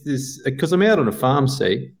This because I'm out on a farm,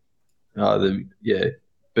 see. Yeah.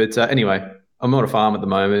 But anyway, I'm on a farm at the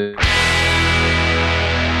moment.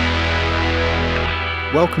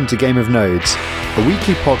 Welcome to Game of Nodes, a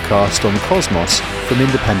weekly podcast on Cosmos from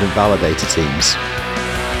independent validator teams.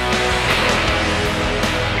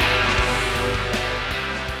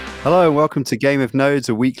 Hello and welcome to Game of Nodes,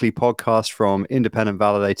 a weekly podcast from independent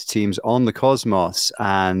validator teams on the Cosmos.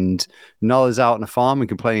 And Null is out on a farm and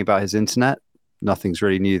complaining about his internet. Nothing's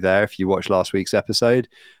really new there if you watched last week's episode.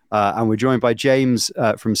 And we're joined by James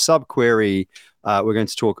from SubQuery. We're going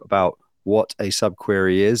to talk about what a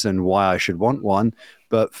SubQuery is and why I should want one.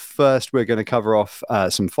 But first, we're going to cover off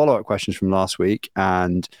some follow-up questions from last week.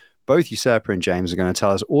 And both Usurper and James are going to tell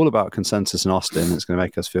us all about Consensus in Austin. It's going to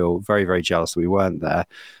make us feel very, very jealous that we weren't there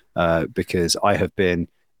because I have been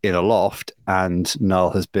in a loft and Null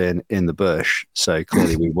has been in the bush. So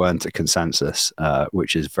clearly we weren't at Consensus,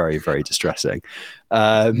 which is very, very distressing.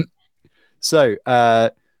 First,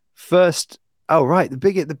 oh right,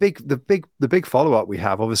 the big follow-up we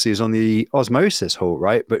have obviously is on the osmosis halt,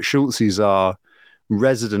 right? But Schultz is our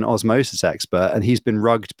resident osmosis expert, and he's been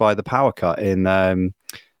rugged by the power cut in. Are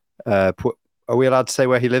we allowed to say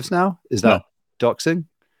where he lives now? Is that doxing?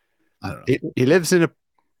 I don't know. He lives in a.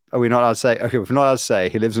 Are we not allowed to say? Okay, we're not allowed to say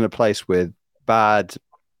he lives in a place with bad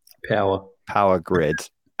power grid,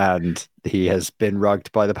 and he has been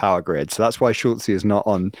rugged by the power grid. So that's why Schultz is not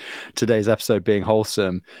on today's episode being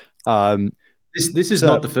wholesome. This is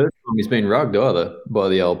not the first time he's been rugged either by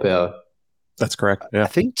the old power. That's correct. Yeah. I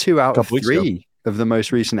think 2 out of 3 of the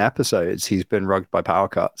most recent episodes he's been rugged by power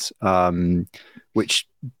cuts, which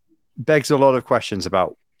begs a lot of questions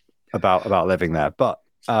about living there. But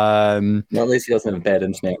at least he doesn't have bad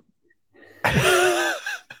internet.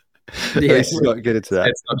 Yeah, he's not good into that.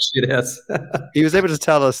 It's not shit house. He was able to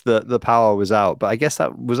tell us that the power was out, but I guess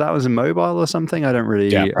that was immobile or something. I don't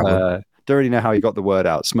really know how he got the word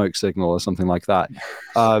out, smoke signal or something like that.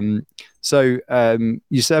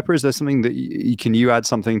 Usurper, is there something that can you add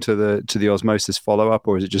something to the osmosis follow up,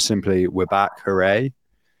 or is it just simply we're back, hooray?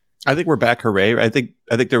 I think we're back, hooray. I think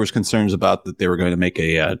there was concerns about that they were going to make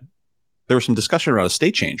there was some discussion around a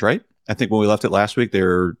state change, right? I think when we left it last week,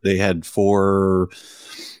 they had 4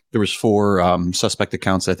 suspect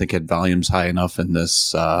accounts I think had volumes high enough in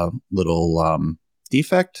this little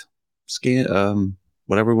defect scan,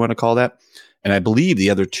 whatever we want to call that. And I believe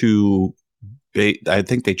the other 2, I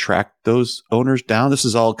think they tracked those owners down. This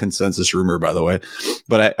is all consensus rumor, by the way.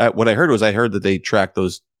 But what I heard that they tracked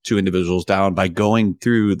those 2 individuals down by going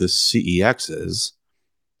through the CEXs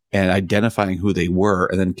and identifying who they were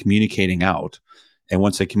and then communicating out. And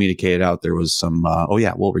once they communicated out, there was some,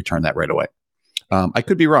 we'll return that right away. I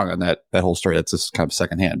could be wrong on that whole story. That's just kind of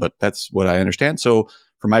secondhand, but that's what I understand. So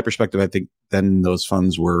from my perspective, I think then those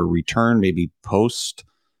funds were returned, maybe post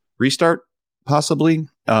restart, possibly.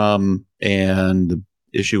 And the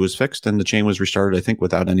issue was fixed and the chain was restarted, I think,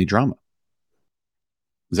 without any drama.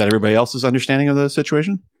 Is that everybody else's understanding of the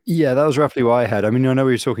situation? Yeah, that was roughly what I had. I mean, I know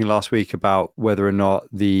we were talking last week about whether or not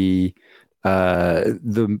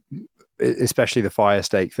especially the fire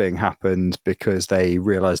stake thing happened because they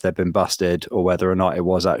realized they'd been busted, or whether or not it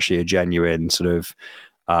was actually a genuine sort of,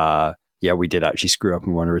 we did actually screw up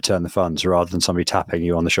and want to return the funds, rather than somebody tapping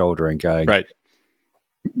you on the shoulder and going, right,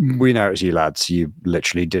 we know it's you lads. You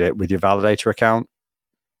literally did it with your validator account.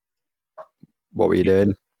 What were you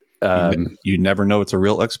doing? You never know it's a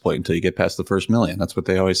real exploit until you get past the first million. That's what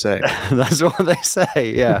they always say. That's what they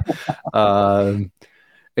say. Yeah.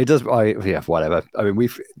 It does. Whatever. I mean,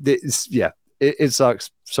 it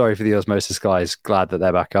sucks. Sorry for the osmosis guys. Glad that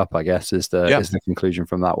they're back up, I guess, is the conclusion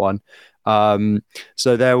from that one.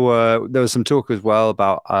 So there was some talk as well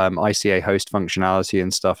about ICA host functionality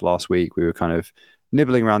and stuff last week. We were kind of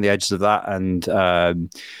nibbling around the edges of that, and I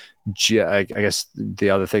guess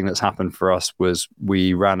the other thing that's happened for us was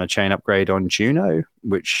we ran a chain upgrade on Juno,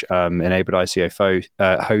 which enabled ICA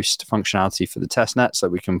host functionality for the testnet, so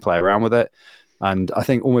we can play around with it. And I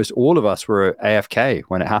think almost all of us were AFK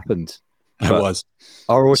when it happened.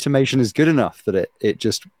 Our automation is good enough that it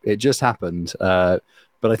just happened. But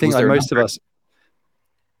I think like most of us.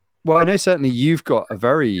 Well, I know certainly you've got a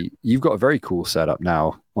very cool setup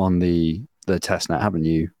now on the testnet, haven't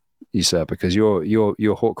you, sir? Because you're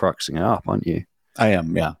Horcruxing it up, aren't you? I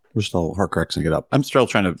am. Yeah, we're still Horcruxing it up. I'm still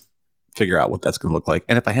trying to figure out what that's going to look like,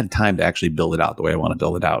 and if I had time to actually build it out the way I want to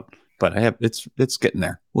build it out. But it's getting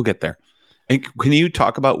there. We'll get there. And can you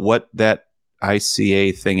talk about what that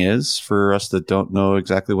ICA thing is for us that don't know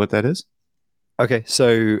exactly what that is? Okay,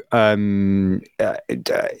 so interchain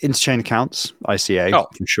accounts, ICA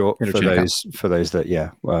for short, for those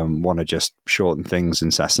that want to just shorten things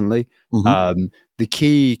incessantly. Mm-hmm. the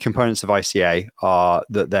key components of ICA are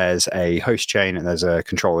that there's a host chain and there's a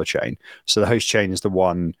controller chain. So the host chain is the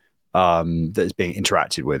one that is being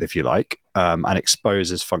interacted with, if you like, and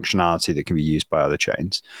exposes functionality that can be used by other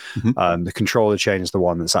chains. The controller chain is the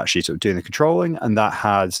one that's actually sort of doing the controlling, and that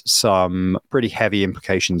has some pretty heavy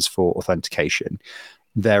implications for authentication.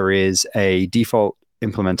 There is a default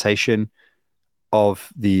implementation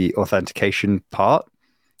of the authentication part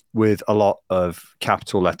with a lot of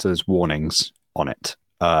capital letters warnings on it,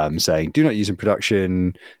 saying "do not use in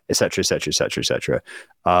production," etc., etc., etc.,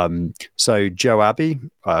 etc. So Joe Abbey,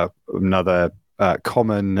 another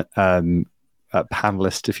common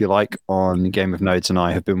panelist, if you like, on Game of Nodes, and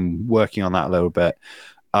I have been working on that a little bit,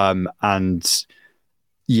 and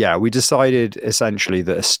yeah, we decided essentially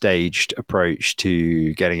that a staged approach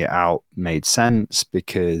to getting it out made sense,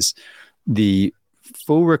 because the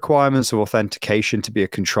full requirements of authentication to be a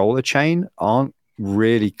controller chain aren't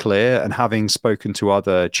really clear. And having spoken to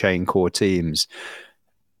other chain core teams,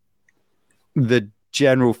 the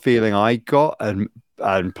general feeling I got,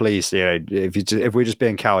 and please, if we're just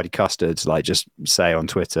being cowardly custards, like, just say on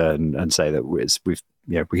Twitter and say that we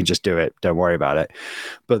can just do it, don't worry about it.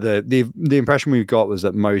 But the impression we've got was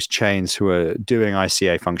that most chains who are doing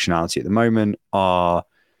ICA functionality at the moment are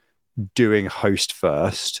doing host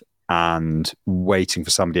first and waiting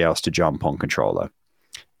for somebody else to jump on controller.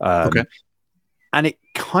 Okay. And it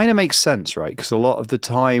kind of makes sense, right? Because a lot of the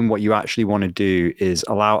time, what you actually want to do is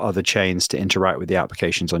allow other chains to interact with the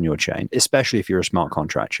applications on your chain, especially if you're a smart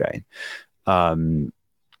contract chain.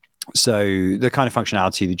 So the kind of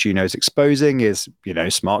functionality that Juno is exposing is,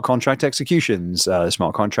 smart contract executions,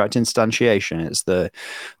 smart contract instantiation. It's the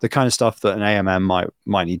kind of stuff that an AMM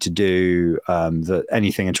might need to do, that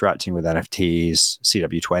anything interacting with NFTs,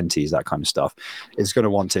 CW20s, that kind of stuff, is going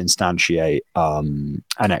to want to instantiate and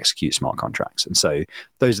execute smart contracts. And so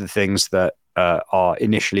those are the things that are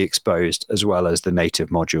initially exposed, as well as the native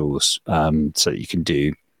modules, so that you can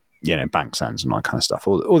do bank sends and that kind of stuff.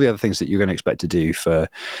 All the other things that you're going to expect to do for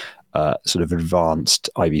sort of advanced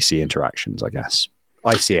IBC interactions, I guess.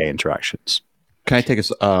 ICA interactions. Can I take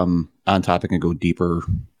us on topic and go deeper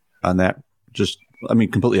on that?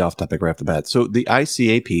 Completely off topic right off the bat. So the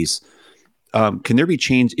ICA piece, can there be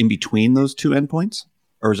chains in between those two endpoints,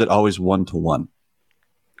 or is it always one-to-one?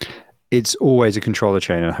 It's always a controller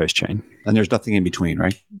chain and a host chain. And there's nothing in between,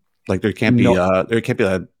 right? Like there can't be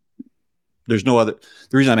there's no other.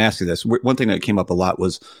 The reason I'm asking this, one thing that came up a lot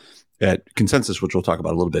was at Consensus, which we'll talk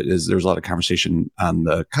about a little bit, is there's a lot of conversation on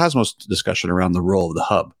the Cosmos discussion around the role of the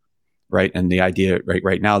hub, right? And the idea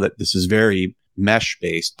right now that this is very mesh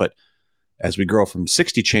based, but as we grow from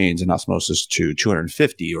 60 chains in Osmosis to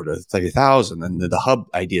 250 or to 30,000, then the hub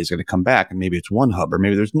idea is going to come back, and maybe it's one hub, or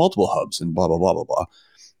maybe there's multiple hubs, and blah blah blah blah blah.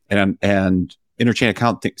 And interchain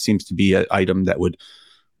account seems to be an item that would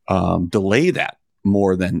delay that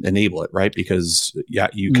more than enable it, right? Because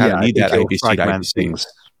you kind of need that IBC to IBC things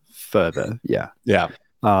further. Yeah.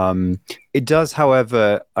 It does,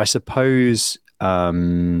 however, I suppose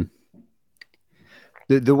the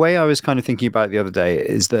way I was kind of thinking about it the other day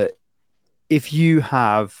is that if you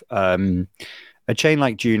have a chain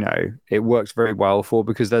like Juno, it works very well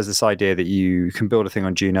because there's this idea that you can build a thing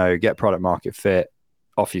on Juno, get product market fit,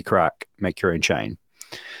 off you crack, make your own chain.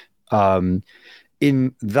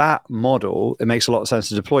 In that model, it makes a lot of sense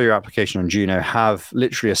to deploy your application on Juno, have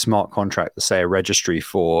literally a smart contract, let's say a registry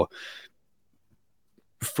from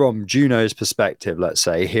Juno's perspective, let's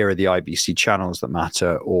say, here are the IBC channels that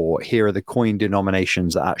matter, or here are the coin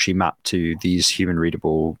denominations that actually map to these human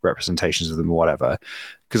readable representations of them, or whatever.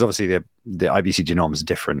 Because obviously the IBC denoms are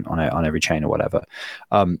different on every chain or whatever.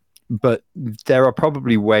 But there are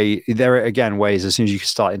probably ways, as soon as you can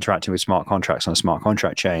start interacting with smart contracts on a smart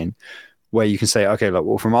contract chain, where you can say, okay, look,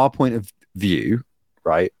 well, from our point of view,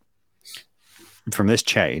 right, from this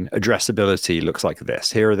chain, addressability looks like this.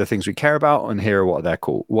 Here are the things we care about, and here are what they're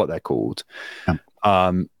called.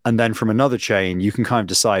 And then from another chain, you can kind of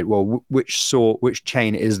decide, well, which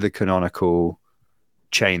chain is the canonical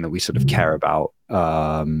chain that we sort of care about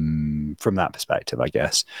from that perspective, I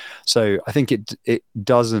guess. So I think it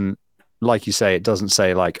doesn't, like you say, it doesn't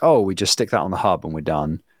say like, oh, we just stick that on the hub and we're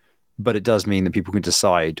done. But it does mean that people can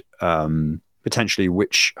decide potentially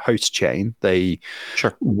which host chain they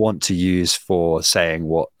want to use for saying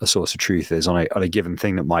what a source of truth is on a given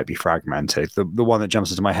thing that might be fragmented. The one that jumps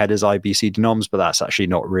into my head is IBC denoms, but that's actually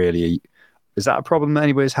not really. Is that a problem that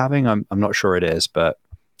anybody's having? I'm not sure it is, but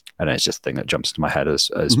I know it's just a thing that jumps into my head as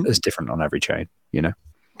different on every chain.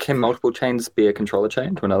 Can multiple chains be a controller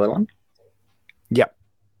chain to another one?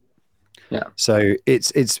 Yeah. So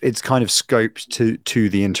it's kind of scoped to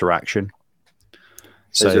the interaction.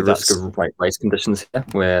 So there's a that's risk of race conditions here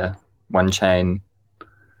where one chain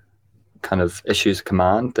kind of issues a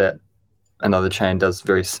command that another chain does at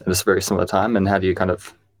a very similar time, and how do you kind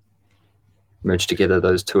of merge together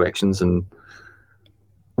those two actions? And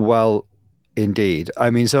well, indeed. I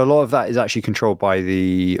mean, so a lot of that is actually controlled by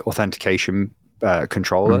the authentication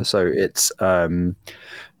controller. So it's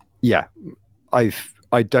yeah,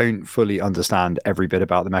 I don't fully understand every bit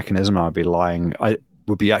about the mechanism. I'd be lying. I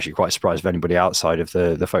would be actually quite surprised if anybody outside of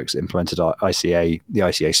the folks that implemented ICA, the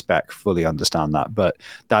ICA spec, fully understand that. But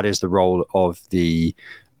that is the role of the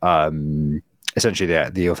essentially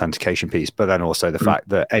the authentication piece. But then also the fact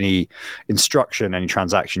that any instruction, any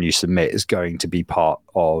transaction you submit is going to be part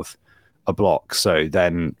of a block. So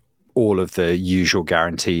then all of the usual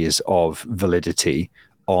guarantees of validity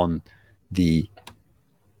on the,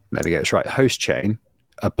 let me get this right, host chain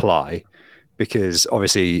apply, because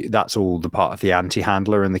obviously that's all the part of the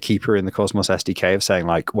anti-handler and the keeper in the Cosmos SDK of saying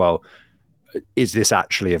like, well, is this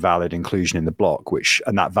actually a valid inclusion in the block,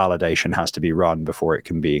 and that validation has to be run before it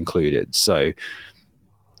can be included. So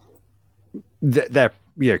there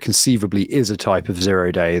conceivably is a type of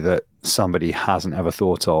 0-day that somebody hasn't ever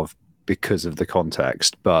thought of because of the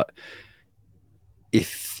context. But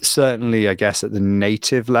if certainly, I guess at the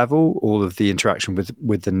native level, all of the interaction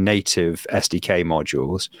with the native SDK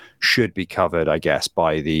modules should be covered, I guess,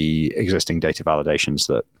 by the existing data validations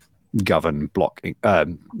that govern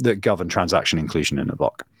transaction inclusion in a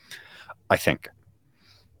block, I think.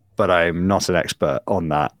 But I'm not an expert on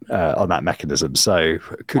that mechanism, so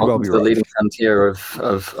could well be the wrong. leading frontier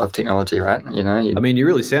of technology, right? I mean, you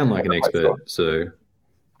really sound like an expert, so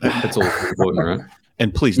that's all important, right?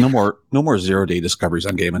 And please, no more 0-day discoveries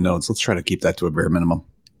on Game of Nodes. Let's try to keep that to a bare minimum.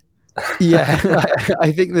 Yeah,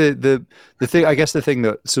 I think the thing, I guess the thing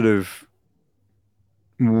that sort of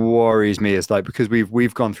worries me is like, because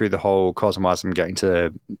we've gone through the whole Cosmos getting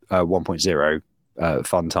to 1.0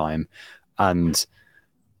 fun time, and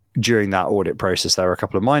during that audit process there were a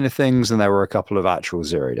couple of minor things and there were a couple of actual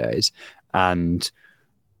 0 days, and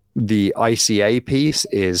the ICA piece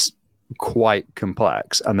is quite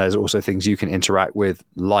complex, and there's also things you can interact with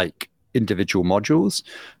like individual modules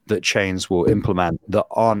that chains will implement that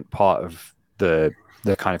aren't part of the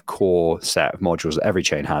kind of core set of modules that every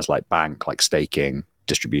chain has, like bank, like staking,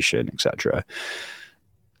 distribution, etc.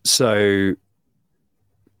 So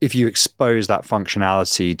if you expose that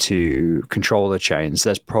functionality to controller chains,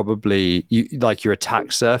 there's probably your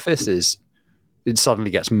attack surface it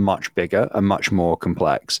suddenly gets much bigger and much more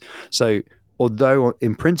complex. So although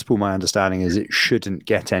in principle my understanding is it shouldn't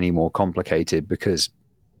get any more complicated because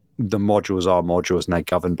the modules are modules and they're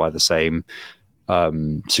governed by the same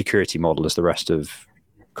security model as the rest of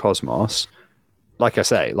Cosmos. Like I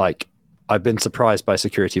say, like I've been surprised by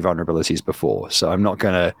security vulnerabilities before, so I'm not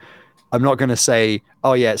gonna say,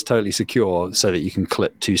 oh yeah, it's totally secure, so that you can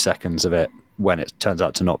clip 2 seconds of it when it turns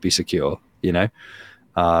out to not be secure.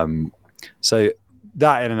 So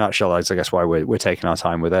that in a nutshell is, I guess, why we're taking our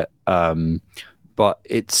time with it. But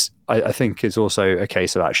I think it's also a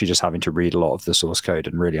case of actually just having to read a lot of the source code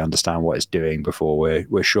and really understand what it's doing before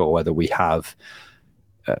we're sure whether we have,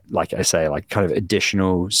 like I say, like kind of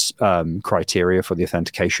additional criteria for the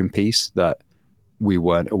authentication piece that we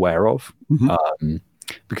weren't aware of. Mm-hmm.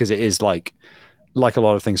 Because it is like a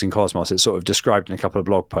lot of things in Cosmos, it's sort of described in a couple of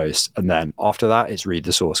blog posts, and then after that it's read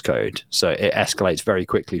the source code. So it escalates very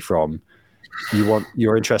quickly from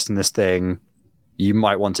you're interested in this thing, you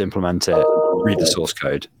might want to implement it, read the source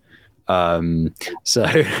code. There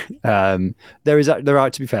are,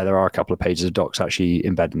 to be fair, there are a couple of pages of docs actually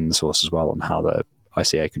embedded in the source as well on how the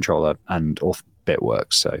ICA controller and auth bit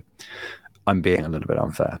works. So I'm being a little bit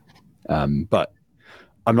unfair, but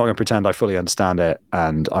I'm not going to pretend I fully understand it,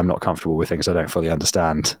 and I'm not comfortable with things I don't fully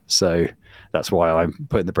understand. So that's why I'm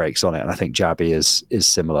putting the brakes on it. And I think Jabby is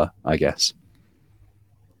similar, I guess.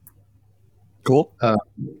 Cool.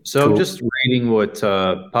 So I'm just reading what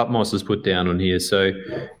Pupmos has put down on here. So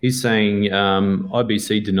he's saying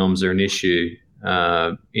IBC denoms are an issue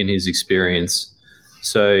in his experience.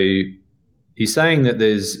 So he's saying that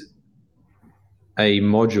there's a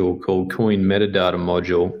module called Coin Metadata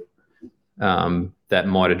Module that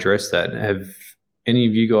might address that. Have any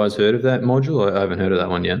of you guys heard of that module? I haven't heard of that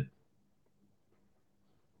one yet.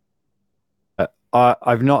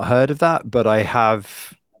 I've not heard of that, but I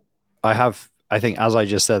have, I think, as I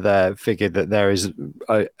just said there, figured that there is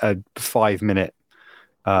a 5-minute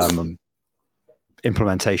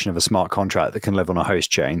implementation of a smart contract that can live on a host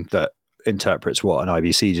chain that interprets what an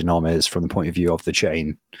IBC denom is from the point of view of the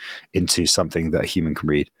chain into something that a human can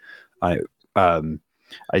read. I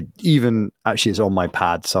even actually, it's on my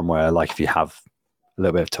pad somewhere. Like if you have a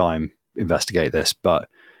little bit of time, investigate this. But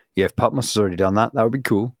yeah, if Putmos has already done that, that would be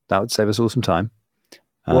cool. That would save us all some time.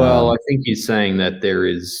 Well, I think he's saying that there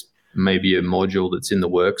is maybe a module that's in the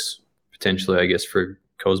works, potentially, I guess, for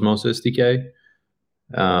Cosmos SDK.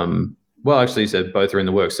 Well, actually, he said both are in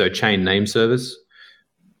the works. So chain name service.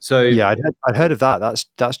 So yeah, I'd heard of that.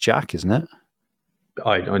 That's Jack, isn't it?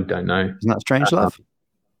 I don't know. Isn't that Strangelove?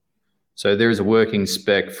 So there is a working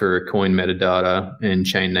spec for coin metadata and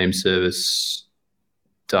chain name service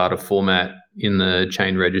data format in the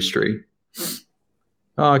chain registry.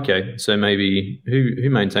 Oh, okay. So maybe who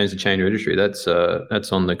maintains the chain registry? That's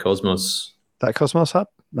on the Cosmos. That Cosmos Hub?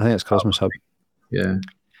 I think it's Cosmos Hub. Yeah.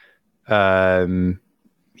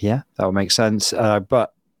 Yeah, that would make sense.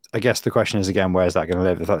 But I guess the question is again, where is that going to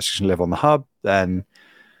live? If that's just going to live on the hub, then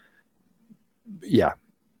yeah,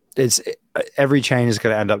 every chain is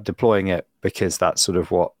going to end up deploying it because that's sort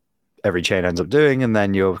of what every chain ends up doing, and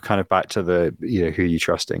then you're kind of back to the who you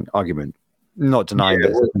trusting argument. Not denying that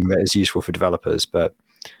it's something that is useful for developers, but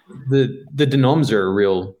the denoms are a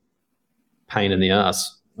real pain in the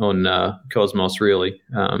ass on Cosmos, really,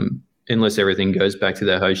 unless everything goes back to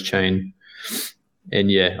their host chain.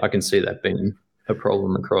 And yeah, I can see that being a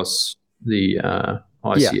problem across the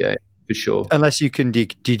ICA for sure. Unless you can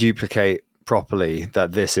deduplicate properly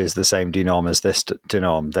that this is the same denom as this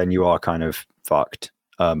denom, then you are kind of fucked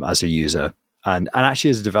as a user. And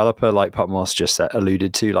actually, as a developer, like Putmos just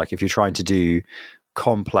alluded to, like if you're trying to do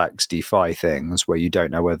complex DeFi things where you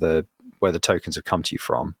don't know where the tokens have come to you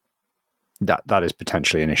from, that is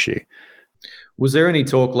potentially an issue. Was there any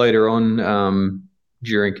talk later on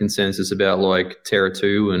during consensus about like Terra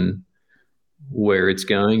 2 and where it's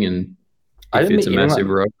going and if it's a massive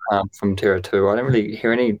road? From Terra 2, I don't really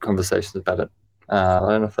hear any conversations about it. I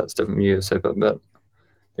don't know if that's different from you, Super, but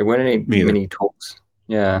there weren't any many talks.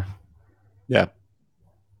 Yeah. Yeah.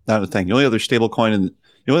 Not a thing. The only other stablecoin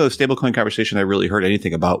conversation I really heard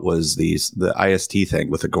anything about was the IST thing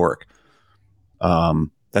with Agoric.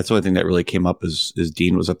 That's the only thing that really came up is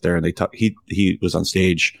Dean was up there and he was on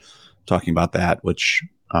stage talking about that, which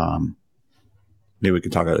maybe we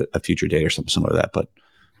can talk at a future date or something similar to that, but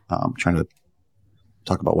trying to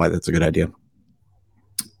talk about why that's a good idea.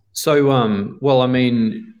 So, well, I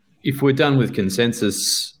mean, if we're done with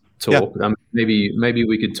consensus talk, maybe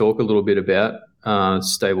we could talk a little bit about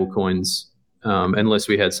stable coins, unless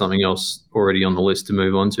we had something else already on the list to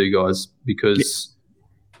move on to, guys, because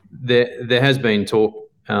there has been talk,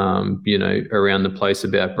 around the place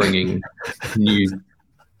about bringing new.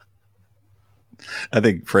 I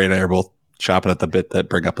think Frey and I are both chopping at the bit that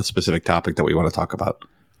bring up a specific topic that we want to talk about.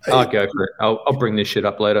 I'll go for it. I'll bring this shit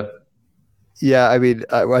up later. Yeah, I mean,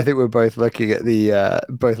 I think we're both looking at the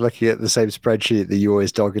same spreadsheet that you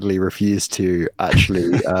always doggedly refuse to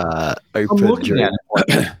actually open.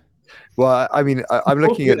 Well, I mean, I'm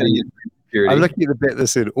looking at the bit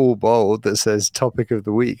that's in all bold that says "Topic of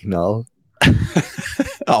the Week." Null.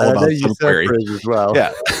 All about SubQuery as well.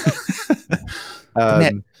 Yeah.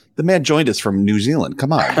 The man joined us from New Zealand.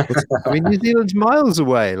 Come on. I mean, New Zealand's miles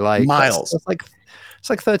away. Like miles. It's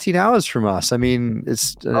like 13 hours from us. I mean,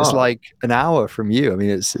 it's like an hour from you. I mean,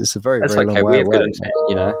 it's a very long way away.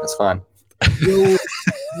 That's fine.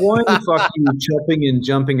 Why the fuck are you chopping and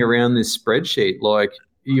jumping around this spreadsheet? Like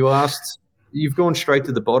you've gone straight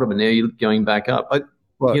to the bottom and now you're going back up.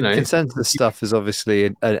 Consensus stuff is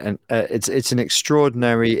obviously it's an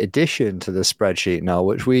extraordinary addition to the spreadsheet now,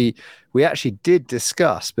 which we actually did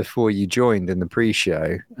discuss before you joined in the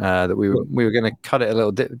pre-show, that we were going to cut it a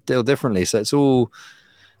little differently. So it's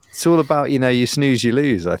all about you snooze you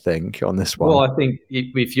lose. I think on this one. Well, I think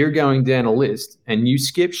if you're going down a list and you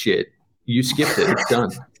skip shit, you skipped it. It's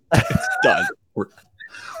done. It's done. We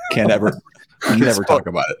can never talk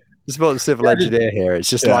about it. It's about the civil engineer here. It's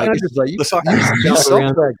just like you software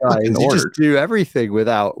guys. You just do everything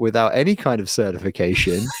without any kind of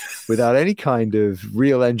certification, without any kind of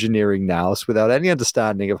real engineering nous, without any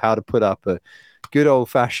understanding of how to put up a good old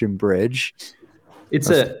fashioned bridge. It's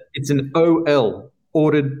an OL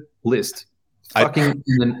ordered list. Fucking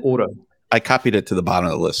in an order. I copied it to the bottom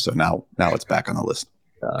of the list, so now it's back on the list.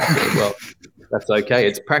 Well, that's okay.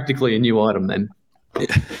 It's practically a new item then.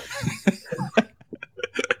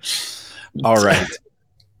 All right.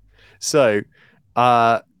 So,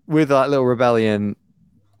 with that little rebellion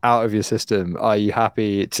out of your system, are you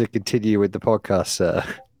happy to continue with the podcast, sir?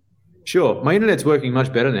 Sure. My internet's working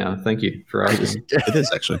much better now. Thank you for asking. It is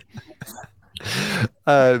actually.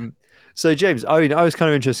 So James, I mean, I was kind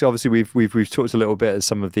of interested. Obviously, we've talked a little bit of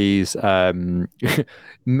some of these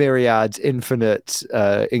myriad,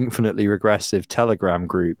 infinitely regressive Telegram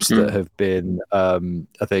groups that have been,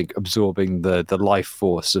 I think, absorbing the life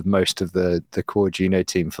force of most of the core Geno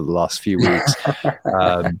team for the last few weeks.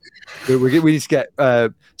 We need to get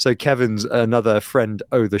so Kevin's another friend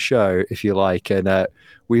of the show, if you like, and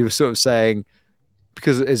we were sort of saying,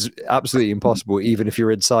 because it's absolutely impossible, even if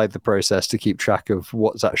you're inside the process, to keep track of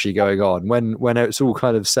what's actually going on. When it's all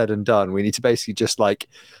kind of said and done, we need to basically just like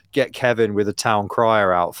get Kevin with a town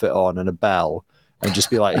crier outfit on and a bell, and just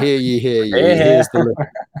be like, "Hear ye, hear ye.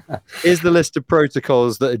 Here's the list of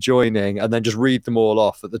protocols that are joining," and then just read them all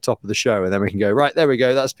off at the top of the show, and then we can go, right, there we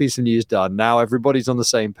go. That's piece of news done. Now everybody's on the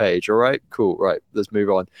same page. All right, cool. Right, let's move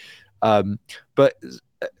on. But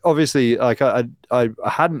obviously, like I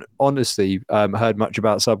hadn't honestly heard much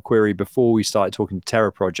about SubQuery before we started talking to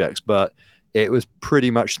Terra projects, but it was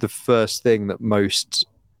pretty much the first thing that most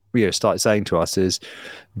started saying to us is,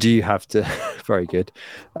 do you have to very good,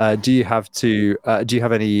 do you have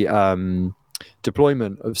any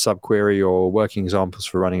deployment of SubQuery or working examples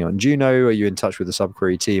for running on Juno? Are you in touch with the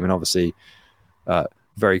SubQuery team? And obviously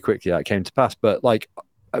very quickly that came to pass, but like,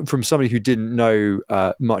 from somebody who didn't know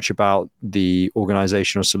much about the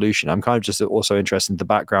organizational solution, I'm kind of just also interested in the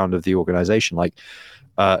background of the organization. Like,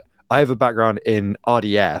 I have a background in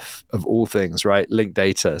RDF of all things, right? Linked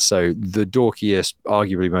data. So the dorkiest,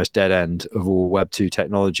 arguably most dead end of all Web 2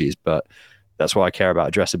 technologies, but that's why I care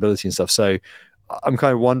about addressability and stuff. So I'm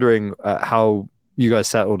kind of wondering how you guys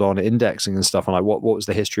settled on indexing and stuff, and like what was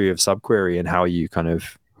the history of SubQuery and how you kind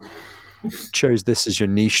of chose this as your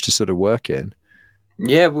niche to sort of work in.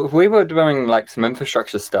 Yeah, we were doing like some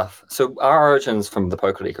infrastructure stuff. So our origins from the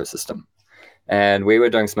Polkadot ecosystem, and we were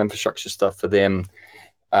doing some infrastructure stuff for them.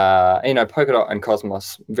 Polkadot and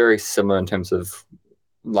Cosmos, very similar in terms of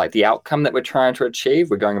like the outcome that we're trying to achieve.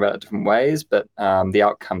 We're going about it different ways, but the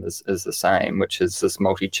outcome is the same, which is this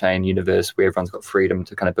multi-chain universe where everyone's got freedom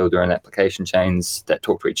to kind of build their own application chains that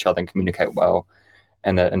talk to each other and communicate well,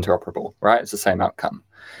 and they're interoperable, right? It's the same outcome.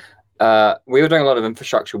 We were doing a lot of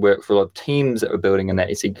infrastructure work for a lot of teams that were building in that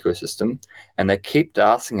ecosystem, and they kept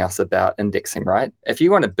asking us about indexing, right? If you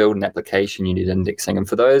want to build an application, you need indexing. And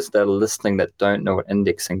for those that are listening that don't know what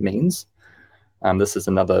indexing means, this is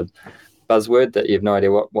another buzzword that you have no idea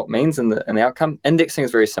what means in the outcome. Indexing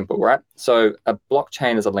is very simple, right? So a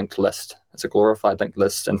blockchain is a linked list. It's a glorified linked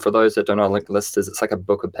list. And for those that don't know what a linked list is, it's like a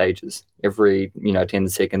book of pages. Every 10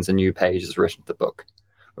 seconds, a new page is written to the book,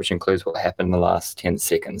 which includes what happened in the last 10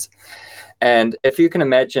 seconds. And if you can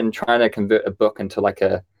imagine trying to convert a book into like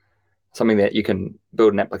something that you can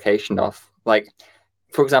build an application of, like,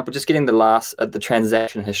 for example, just getting the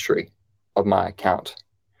transaction history of my account.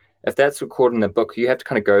 If that's recorded in a book, you have to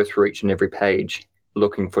kind of go through each and every page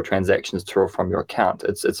looking for transactions to or from your account.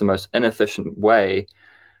 It's the most inefficient way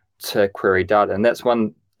to query data. And that's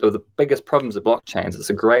one of the biggest problems of blockchains.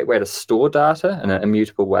 It's a great way to store data in an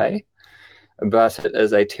immutable way, but it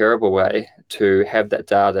is a terrible way to have that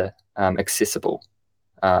data accessible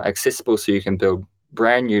so you can build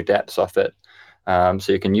brand new dApps off it,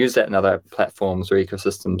 so you can use that in other platforms or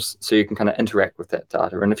ecosystems, so you can kind of interact with that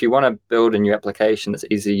data. And if you want to build a new application that's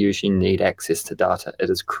easy to use, you need access to data. It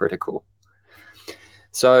is critical.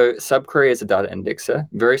 So SubQuery is a data indexer,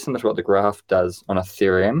 very similar to what the Graph does on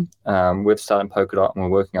Ethereum. We've started Polkadot, and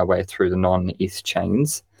we're working our way through the non-ETH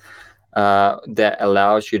chains. That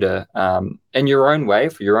allows you to, in your own way,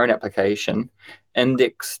 for your own application,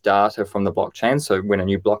 index data from the blockchain. So when a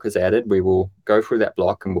new block is added, we will go through that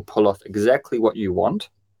block and we'll pull off exactly what you want,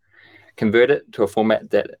 convert it to a format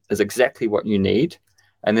that is exactly what you need,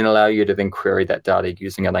 and then allow you to then query that data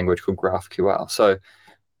using a language called GraphQL. So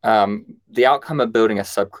the outcome of building a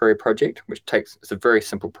SubQuery project, it's a very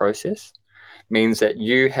simple process, means that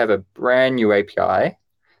you have a brand new API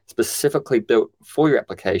specifically built for your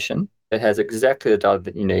application. It has exactly the data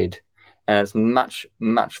that you need, and it's much,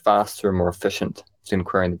 much faster and more efficient than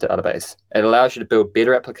querying the database. It allows you to build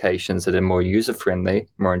better applications that are more user-friendly,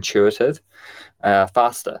 more intuitive,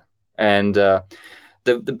 faster. And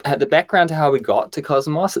the background to how we got to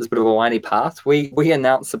Cosmos is a bit of a windy path. We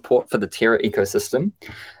announced support for the Terra ecosystem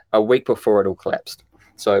a week before it all collapsed.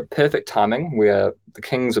 So perfect timing. We are the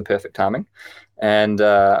kings of perfect timing. And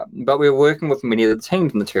but we're working with many of the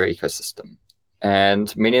teams in the Terra ecosystem.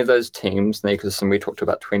 And many of those teams in the ecosystem, we talked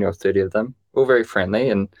about 20 or 30 of them, all very friendly.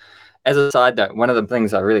 And as a side note, one of the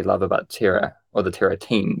things I really love about Terra, or the Terra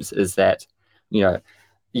teams, is that,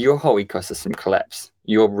 your whole ecosystem collapsed.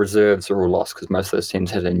 Your reserves are all lost because most of those teams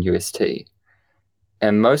had in UST.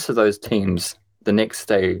 And most of those teams, the next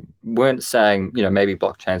day, weren't saying, maybe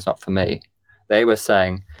blockchain's not for me. they were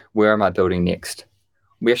saying, where am I building next?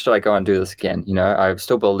 Where should I go and do this again? I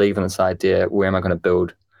still believe in this idea. Where am I going to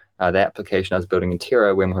build the application I was building in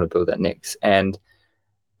Terra? Where am I going to build that next? And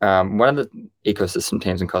one of the ecosystem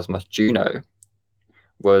teams in Cosmos, Juno,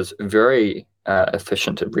 was very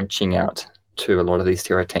efficient at reaching out to a lot of these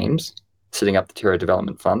Terra teams, setting up the Terra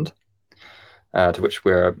Development Fund, to which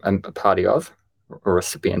we're a party of, or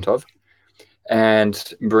recipient of,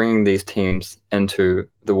 and bringing these teams into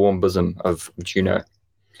the warm bosom of Juno.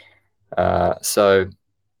 So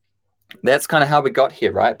that's kind of how we got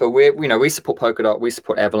here, right? But we support Polkadot, we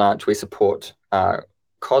support Avalanche, we support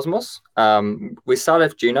Cosmos. We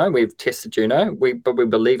started Juno, we've tested Juno, but we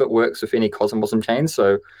believe it works with any Cosmos chain.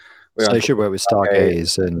 So it should work with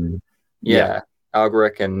Stargaze and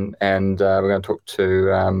Algoric, and we're going to talk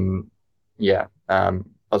to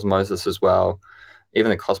Osmosis as well. Even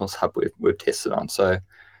the Cosmos Hub we've tested on. So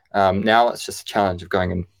now it's just a challenge of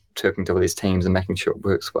going and talking to all these teams and making sure it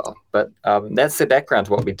works well. But that's the background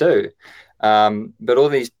to what we do. But all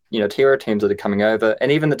these Terra teams that are coming over, and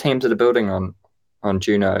even the teams that are building on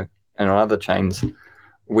Juno and on other chains,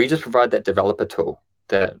 we just provide that developer tool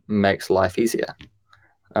that makes life easier.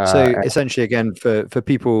 So essentially, again, for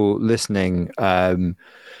people listening, I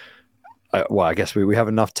guess we have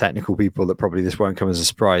enough technical people that probably this won't come as a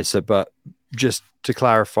surprise. So, but just to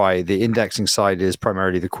clarify, the indexing side is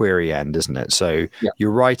primarily the query end, isn't it? So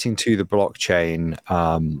you're writing to the blockchain.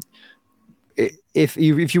 If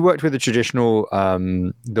you worked with a traditional,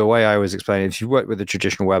 the way I was explaining, if you worked with a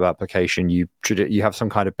traditional web application, you have some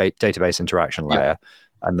kind of database interaction layer,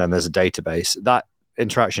 and then there's a database. That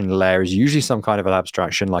interaction layer is usually some kind of an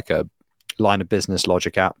abstraction, like a line of business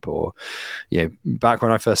logic app, or back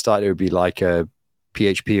when I first started, it would be like a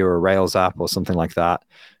PHP or a Rails app or something like that,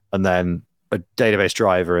 and then a database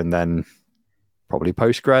driver, and then probably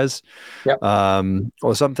Postgres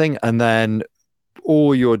or something, and then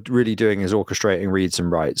all you're really doing is orchestrating reads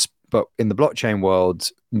and writes. But in the blockchain world,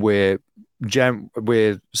 we're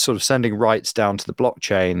sort of sending writes down to the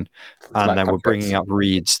blockchain, and then we're bringing up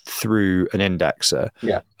reads through an indexer.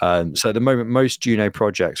 So at the moment, most Juno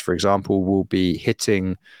projects, for example, will be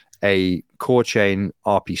hitting a core chain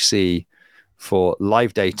RPC for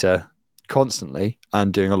live data constantly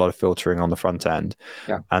and doing a lot of filtering on the front end.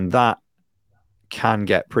 And that can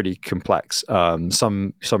get pretty complex.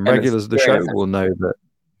 Some regulars of the show will know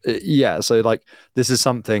that. So like this is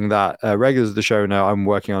something that regulars of the show know. I'm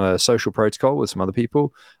working on a social protocol with some other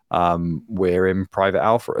people. We're in private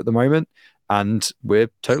alpha at the moment, and we're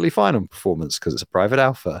totally fine on performance because it's a private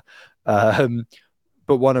alpha.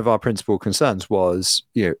 But one of our principal concerns was,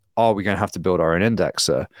 are we going to have to build our own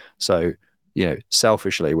indexer? So,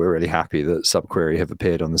 selfishly, we're really happy that SubQuery have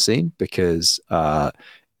appeared on the scene, because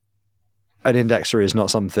an indexer is not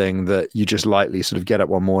something that you just lightly sort of get up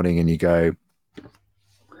one morning and you go,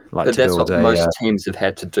 but that's what most teams have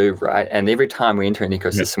had to do, right? And every time we enter an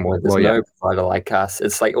ecosystem where there's no provider like us,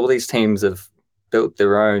 it's like all these teams have built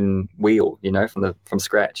their own wheel, from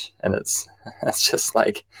scratch, and it's just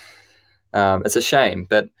like it's a shame.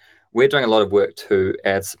 But we're doing a lot of work to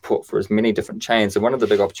add support for as many different chains, and one of the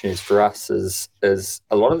big opportunities for us is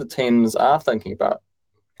a lot of the teams are thinking about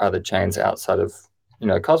other chains outside of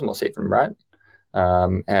Cosmos even, right?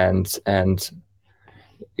 And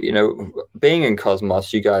being in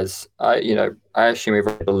Cosmos, you guys, I assume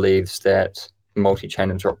everyone believes that multi-chain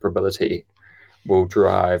interoperability will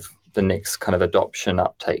drive the next kind of adoption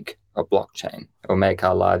uptake of blockchain, or make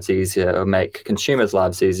our lives easier, or make consumers'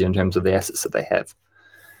 lives easier in terms of the assets that they have.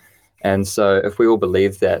 And so if we all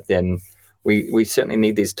believe that, then we certainly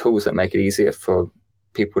need these tools that make it easier for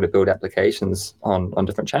people to build applications on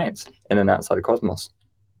different chains in and outside of Cosmos.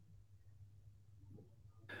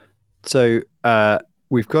 So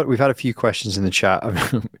we've had a few questions in the chat.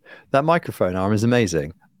 That microphone arm is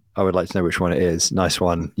amazing. I would like to know which one it is. Nice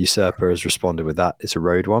one. Usurper has responded with that. It's a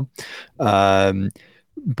Rode one.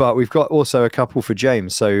 But we've got also a couple for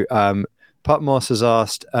James. So Putmos has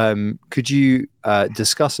asked, could you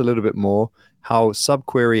discuss a little bit more how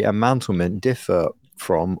SubQuery and Mantlemint differ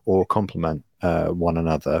from or complement one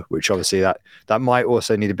another, which obviously that might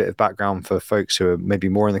also need a bit of background for folks who are maybe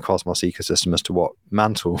more in the Cosmos ecosystem as to what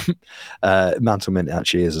Mantlemint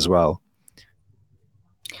actually is as well.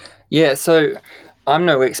 Yeah, so I'm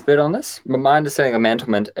no expert on this, but my understanding of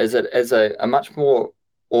Mantlemint is it is a much more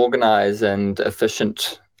organized and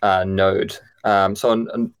efficient node.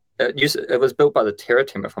 It was built by the Terra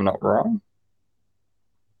team, if I'm not wrong.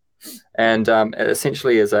 And it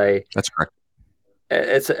essentially is that's correct.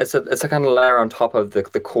 It's a kind of layer on top of the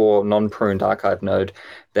core non-pruned archive node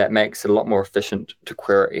that makes it a lot more efficient to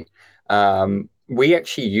query. We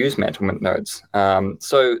actually use Mantlemint nodes.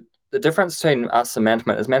 So the difference between us and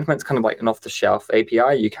Management is Management's kind of like an off-the-shelf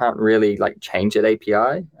API. You can't really like change an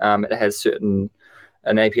API. It has an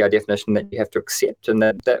API definition that you have to accept, and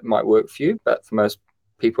that might work for you, but for most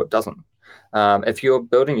people it doesn't. If you're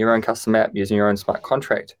building your own custom app using your own smart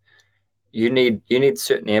contract, you need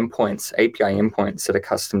certain endpoints, API endpoints that are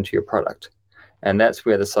custom to your product, and that's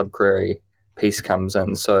where the SubQuery piece comes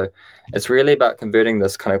in. So it's really about converting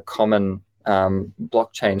this kind of common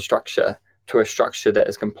blockchain structure to a structure that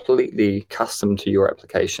is completely custom to your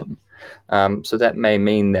application. So that may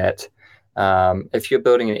mean that if you're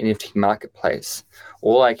building an NFT marketplace,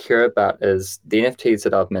 all I care about is the NFTs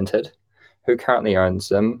that I've minted, who currently owns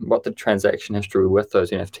them, what the transaction history with those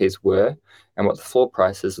NFTs were, and what the floor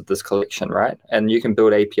price is of this collection, right? And you can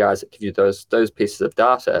build APIs that give you those pieces of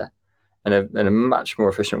data in a much more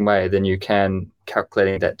efficient way than you can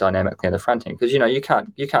calculating that dynamically in the front end. Because you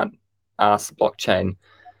can't ask the blockchain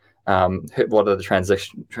what are the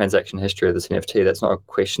transaction history of this NFT. That's not a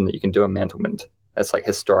question that you can do in Management. That's like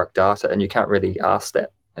historic data, and you can't really ask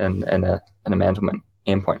that in a Management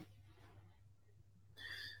endpoint.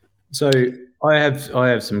 So I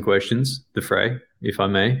have some questions, the Frey, if I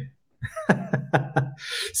may.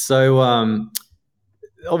 So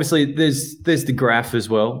obviously there's the graph as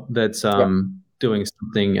well that's doing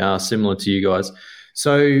something similar to you guys.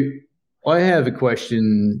 So I have a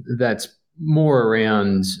question that's more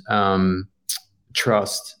around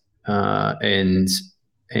trust and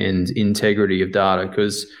integrity of data,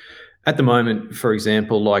 because at the moment, for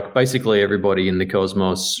example, like basically everybody in the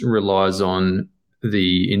Cosmos relies on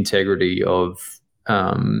the integrity of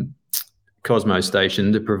Cosmos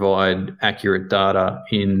Station to provide accurate data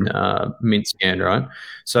in Mint Scan, right?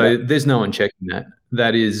 So there's no one checking that.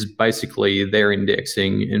 That is basically they're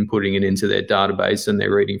indexing and putting it into their database, and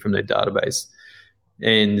they're reading from their database.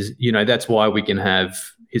 And, that's why we can have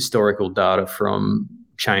historical data from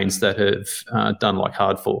chains that have done like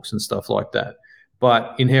hard forks and stuff like that.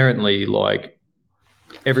 But inherently, like,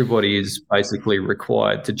 everybody is basically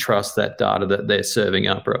required to trust that data that they're serving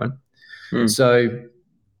up, right? So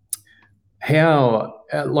how,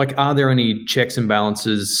 are there any checks and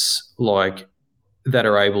balances like that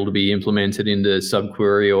are able to be implemented into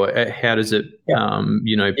SubQuery, or how does it,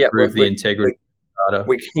 prove the integrity of data?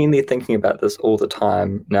 We're keenly thinking about this all the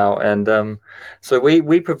time now, and so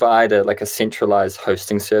we provide a centralized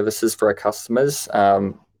hosting services for our customers.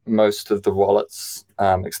 Most of the wallets,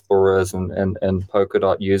 Explorers and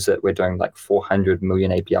Polkadot use it. We're doing like 400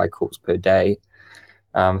 million API calls per day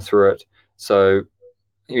through it. So,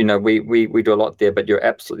 we do a lot there, but you're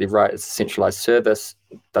absolutely right. It's a centralized service.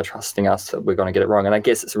 They're trusting us that we're going to get it wrong. And I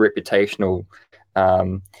guess it's a reputational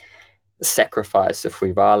sacrifice if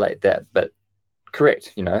we violate that, but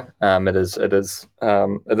correct, it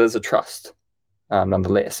is a trust.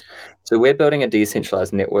 Nonetheless. So we're building a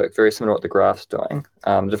decentralized network, very similar to what the Graph's doing.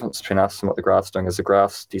 The difference between us and what the Graph's doing is the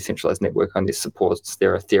Graph's decentralized network only supports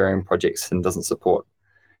their Ethereum projects and doesn't support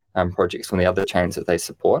projects from the other chains that they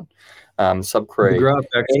support. SubQuery.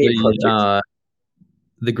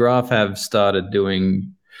 The Graph have started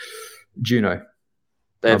doing Juno.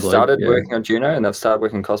 They've started working on Juno, and they've started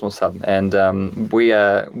working on Cosmos Hub, and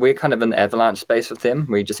we're kind of in the Avalanche space with them.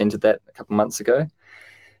 We just entered that a couple months ago.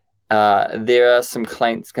 There are some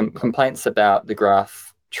complaints about the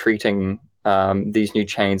Graph treating these new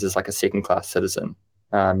chains as like a second-class citizen.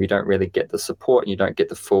 You don't really get the support, and you don't get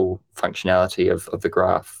the full functionality of the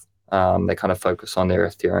Graph. They kind of focus on their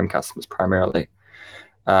Ethereum customers primarily.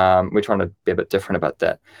 We're trying to be a bit different about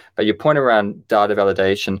that. But your point around data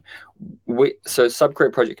validation, so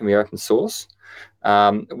SubQuery project can be open source.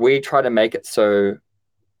 We try to make it so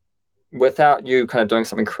without you kind of doing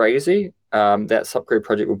something crazy, that SubQuery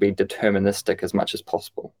project will be deterministic as much as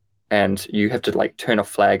possible. And you have to turn a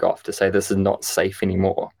flag off to say this is not safe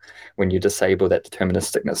anymore when you disable that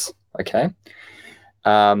deterministicness, okay?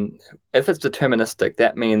 If it's deterministic,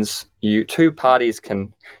 that means two parties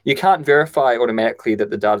you can't verify automatically that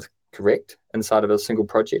the data is correct inside of a single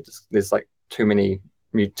project. There's too many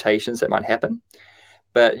mutations that might happen.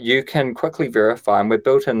 But you can quickly verify, and we're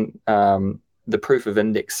built in the proof of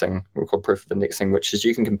indexing, we call proof of indexing, which is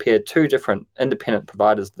you can compare two different independent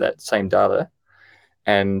providers of that same data,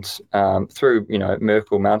 and through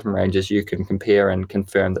Merkle mountain ranges, you can compare and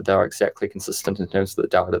confirm that they are exactly consistent in terms of the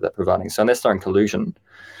data they're providing. So unless they're in collusion,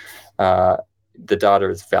 the data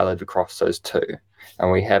is valid across those two,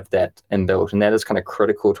 and we have that inbuilt, and that is kind of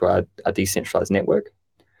critical to our decentralized network.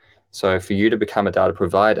 So for you to become a data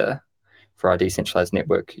provider for our decentralized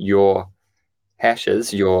network, your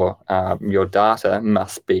hashes, your data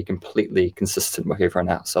must be completely consistent with everyone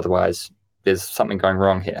else. Otherwise, there's something going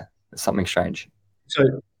wrong here. There's something strange.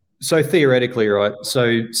 So theoretically, right?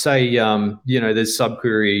 So say there's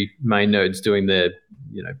SubQuery main nodes doing their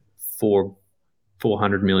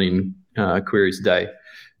 400 million queries a day.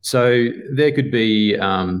 So there could be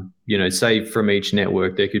say from each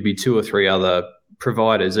network there could be 2 or 3 other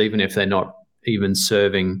providers, even if they're not even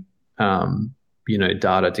serving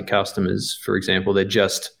data to customers. For example, they're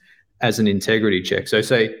just as an integrity check. So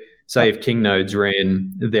say if King Nodes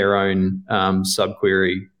ran their own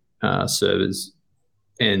SubQuery servers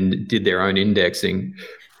and did their own indexing,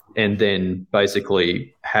 and then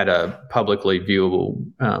basically had a publicly viewable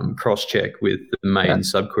cross-check with the main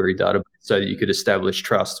SubQuery database, so that you could establish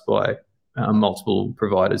trust by multiple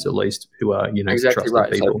providers, at least, who are exactly trusted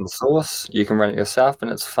right. people. It's open source. You can run it yourself,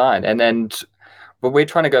 and it's fine. But we're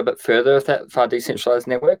trying to go a bit further with that for our decentralized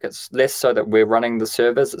network. It's less so that we're running the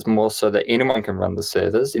servers. It's more so that anyone can run the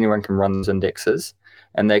servers, anyone can run those indexes,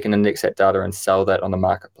 and they can index that data and sell that on the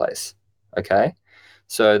marketplace. Okay?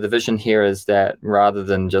 So the vision here is that rather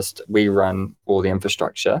than just we run all the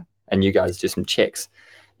infrastructure and you guys do some checks,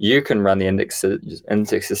 you can run the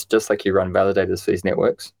indexes just like you run validators for these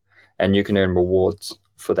networks, and you can earn rewards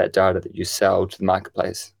for that data that you sell to the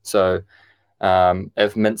marketplace. So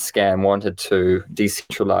if MintScan wanted to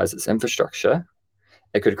decentralize its infrastructure,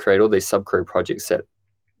 it could create all these SubQuery projects that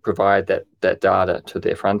provide that data to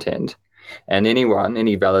their front end. And any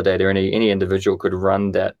validator, any individual could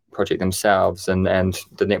run that project themselves, and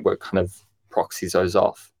the network kind of proxies those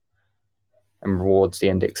off and rewards the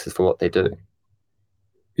indexes for what they do.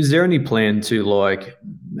 Is there any plan to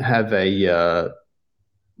have a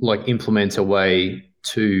implement a way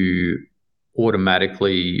to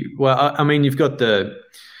automatically? Well, I mean, you've got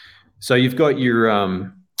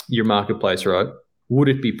your marketplace, right? Would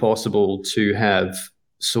it be possible to have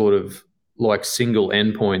sort of single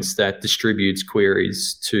endpoints that distributes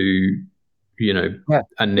queries to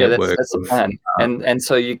a network? That's the plan. And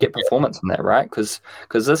so you get performance from that, right? Because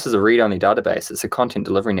this is a read-only database. It's a content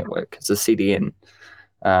delivery network. It's a CDN.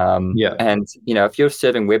 And if you're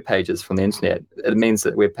serving web pages from the internet, it means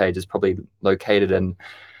that web page is probably located in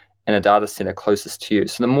a data center closest to you.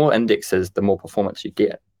 So the more indexes, the more performance you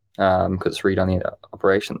get, because it's read-only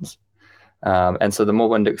operations. And so the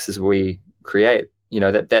more indexes we create,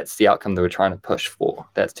 that's the outcome that we're trying to push for.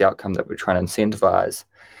 That's the outcome that we're trying to incentivize.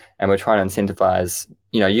 And we're trying to incentivize,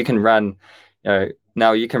 you can run,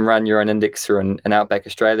 now you can run your own indexer in Outback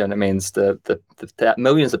Australia, and it means the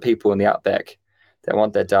millions of people in the Outback that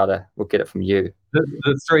want that data will get it from you.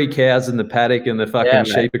 The 3 cows in the paddock and the fucking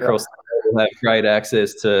sheep across the road will have great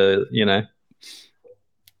access to,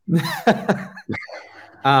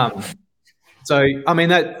 So, I mean,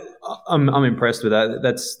 that I'm impressed with that.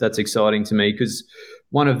 That's exciting to me, because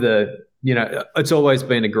one of the, it's always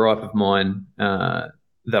been a gripe of mine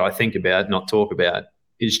that I think about, not talk about,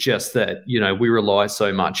 is just that, we rely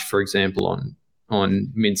so much, for example, on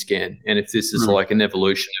MintScan. And if this is like an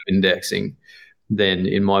evolution of indexing, then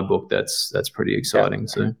in my book, that's pretty exciting.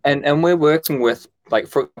 So, and we're working with, for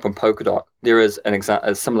example, Polkadot, there is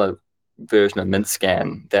a similar version of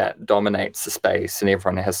MintScan that dominates the space and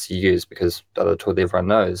everyone has to use because the other tool everyone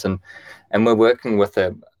knows. And we're working with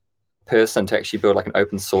a person to actually build an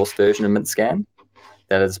open source version of MintScan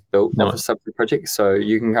that is built off a SubQuery project. So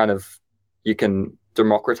you can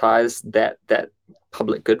democratize that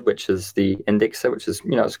public good, which is the indexer, which is,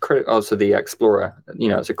 it's critical. Also the Explorer,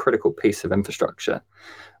 it's a critical piece of infrastructure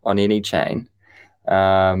on any chain.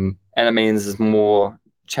 And it means as more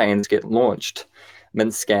chains get launched,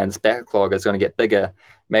 MintScan's backlog is going to get bigger.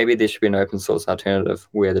 Maybe there should be an open source alternative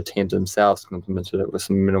where the teams themselves can implement it with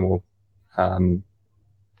some minimal,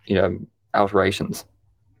 alterations.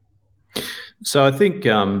 So I think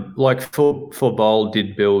for Bold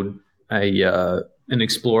did build an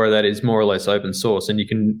Explorer that is more or less open source, and you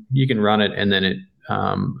can run it and then it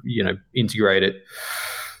integrate it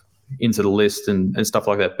into the list and stuff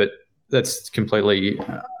like that. But that's completely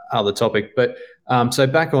other topic. But so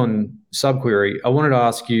back on SubQuery, I wanted to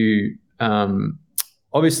ask you,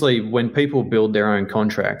 obviously when people build their own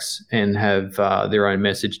contracts and have their own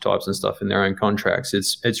message types and stuff in their own contracts,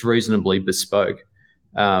 it's reasonably bespoke.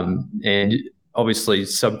 And obviously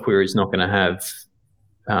SubQuery is not going to have,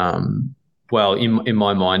 in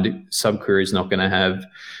my mind, SubQuery is not going to have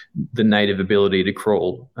the native ability to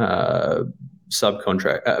crawl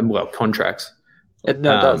contracts. It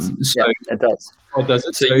does. It does. Oh, does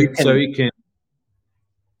it?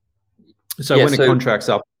 So when a contract's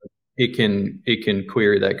up, it can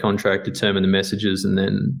query that contract, determine the messages, and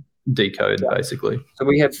then decode basically. So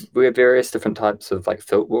we have various different types of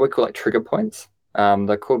what we call trigger points.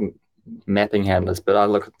 They're called mapping handlers, but I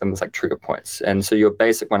look at them as trigger points. And so your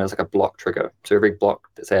basic one is a block trigger. So every block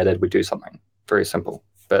that's added, we do something very simple.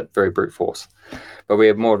 but very brute force. But we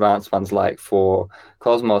have more advanced ones, like for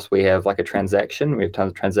Cosmos, we have like a transaction. We have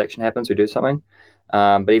tons of transaction happens, we do something.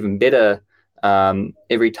 But even better,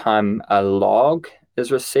 every time a log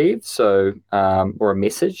is received, or a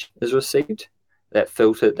message is received, that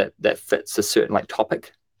filter that fits a certain like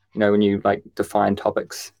topic. When you like define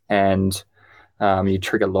topics and you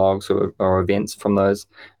trigger logs or events from those,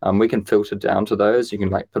 we can filter down to those. You can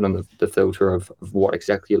like put in the filter of what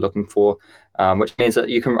exactly you're looking for, which means that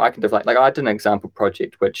I can define, like I did an example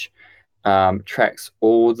project which tracks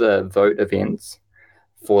all the vote events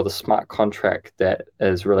for the smart contract that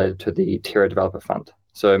is related to the Terra Developer Fund.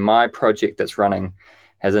 So my project that's running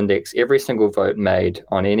has indexed every single vote made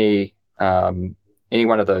on any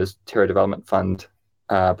one of those Terra Development Fund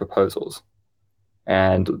proposals,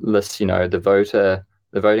 and lists, the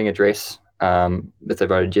voting address, if they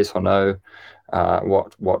voted yes or no,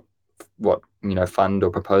 what fund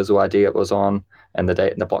or proposal ID it was on, and the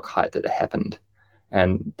date and the block height that it happened.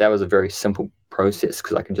 And that was a very simple process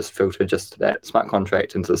because I could just filter just that smart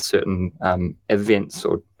contract into certain events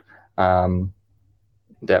or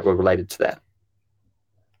that were related to that.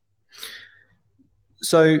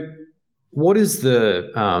 So what is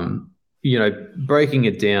the, breaking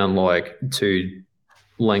it down like to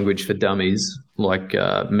language for dummies like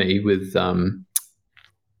me with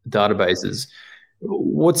databases,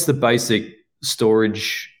 what's the basic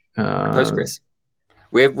storage? Postgres.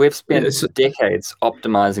 We've spent decades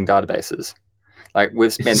optimizing databases. Like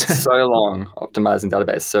we've spent so long optimizing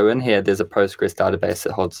databases. So in here, there's a Postgres database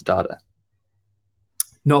that holds the data.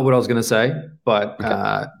 Not what I was going to say, but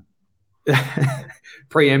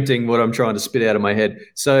preempting what I'm trying to spit out of my head.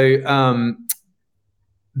 So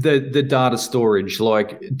the data storage,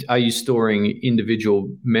 like, are you storing individual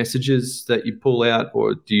messages that you pull out,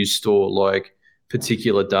 or do you store like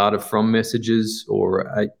particular data from messages, or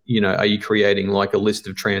are you creating like a list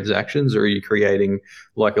of transactions, or are you creating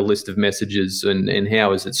like a list of messages, and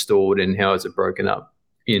how is it stored and how is it broken up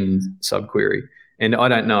in SubQuery? And I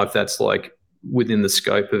don't know if that's like within the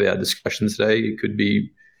scope of our discussion today. It could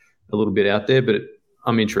be a little bit out there, but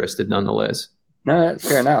I'm interested nonetheless. No, that's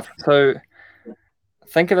fair enough. So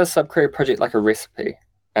think of a SubQuery project like a recipe,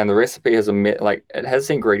 and the recipe has it has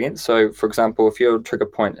the ingredients. So for example, if your trigger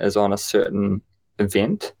point is on a certain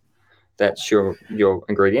event, that's your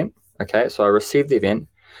ingredient. Okay, so I received the event,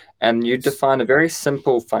 and you define a very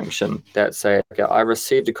simple function that say, okay, I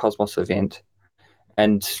received a Cosmos event,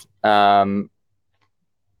 and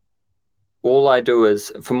all I do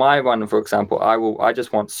is, for my one, for example, I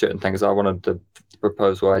just want certain things. I wanted the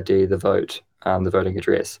proposal ID, the vote, the voting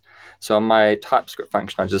address. So on my TypeScript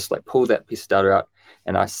function, I just like pull that piece of data out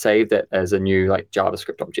and I save that as a new like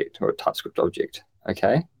JavaScript object or a TypeScript object.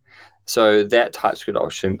 Okay. So that TypeScript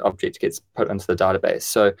object gets put into the database.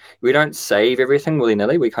 So we don't save everything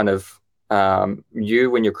willy-nilly. We kind of, when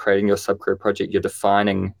you're creating your SubQuery project, you're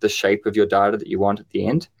defining the shape of your data that you want at the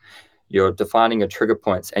end. You're defining your trigger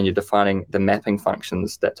points, and you're defining the mapping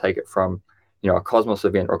functions that take it from, a Cosmos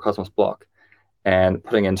event or a Cosmos block, and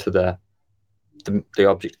putting into the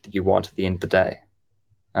object that you want at the end of the day.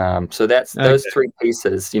 So that's those three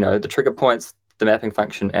pieces, the trigger points, the mapping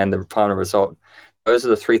function, and the final result. Those are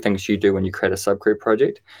the three things you do when you create a SubQuery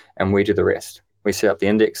project, and we do the rest. We set up the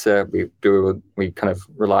indexer, we kind of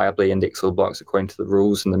reliably index all blocks according to the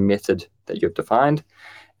rules and the method that you've defined,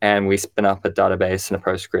 and we spin up a database and a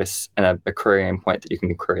Postgres and a query endpoint that you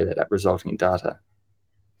can query that resulting data.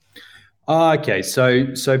 Okay, so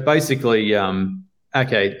basically, I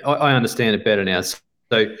understand it better now.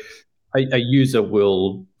 So a user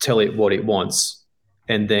will tell it what it wants,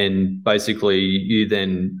 and then basically you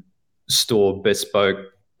then store bespoke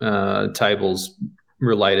tables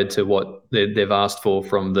related to what they've asked for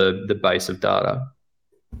from the base of data.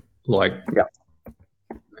 Like, yeah,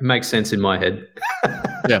 it makes sense in my head.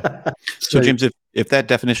 Yeah. So James, if that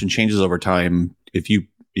definition changes over time, if you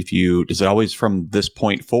is it always from this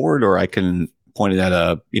point forward, or I can point it at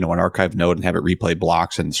an archive node and have it replay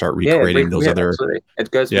blocks and start recreating those other? Absolutely.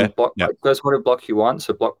 It goes from block. Yeah. It goes whatever block you want.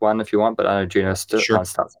 So block 1 if you want, but I know Juno still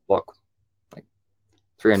starts at block like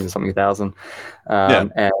 300 something thousand,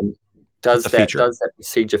 and does that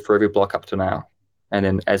procedure for every block up to now, and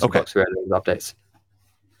then as the blocks are added, it updates.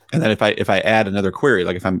 And then if I add another query,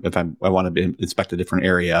 like if I want to inspect a different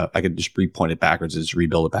area, I could just repoint it backwards, just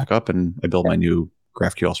rebuild it back up, and I build my new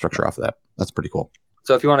GraphQL structure off of that. That's pretty cool.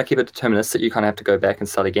 So if you want to keep it deterministic, you kind of have to go back and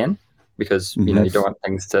start again, because you don't want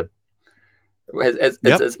things to. It's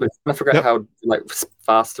trying to figure out how like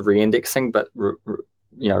fast the re-indexing, but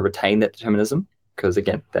retain that determinism, because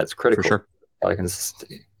again, that's critical. For sure. Like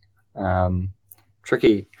consistency.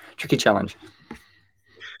 Tricky challenge.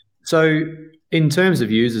 So, in terms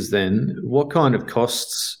of users, then, what kind of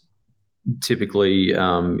costs typically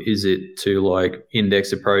is it to like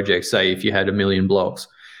index a project? Say, if you had 1,000,000 blocks,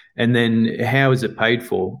 and then how is it paid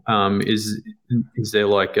for? Is there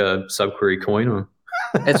like a SubQuery coin or?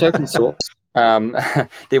 It's open source.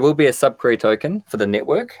 There will be a SubQuery token for the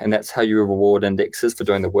network, and that's how you reward indexers for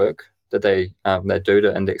doing the work that they do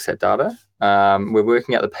to index that data. We're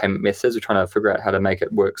working out the payment methods. We're trying to figure out how to make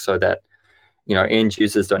it work so that end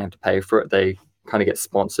users don't have to pay for it. They kind of get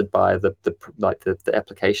sponsored by the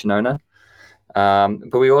application owner.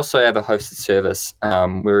 But we also have a hosted service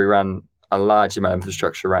where we run a large amount of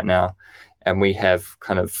infrastructure right now, and we have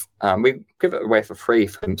we give it away for free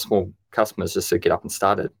for small customers just to get up and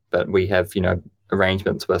started. But we have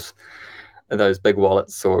arrangements with those big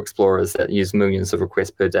wallets or explorers that use millions of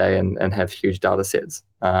requests per day and have huge data sets.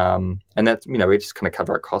 And that's we just kind of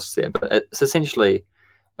cover our costs there. But it's essentially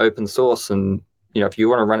open source, and if you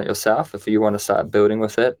want to run it yourself, if you want to start building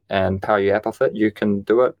with it and power your app off it, you can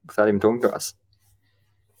do it without even talking to us.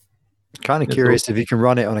 Kind of curious if you can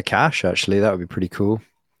run it on a cache. Actually, that would be pretty cool.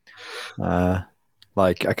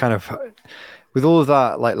 Like I kind of, with all of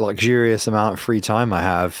that like luxurious amount of free time I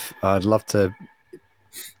have, I'd love to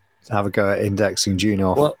have a go at indexing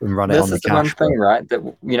Juno and run it on the cache. This is the one thing, right?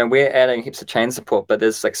 That we're adding heaps of chain support, but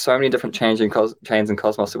there's like so many different chains in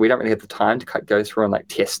Cosmos that we don't really have the time to go through and like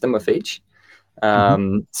test them with each.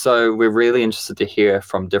 So we're really interested to hear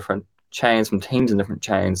from different chains, from teams in different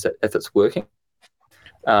chains, that if it's working.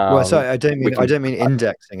 Well, sorry, I don't mean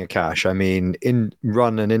indexing a cache. I mean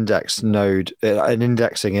run an index node, an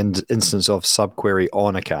indexing instance of SubQuery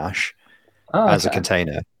on a cache as a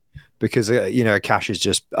container, because a cache is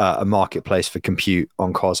just a marketplace for compute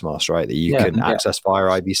on Cosmos, right? That you can access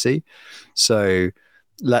via IBC. So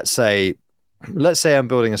let's say I'm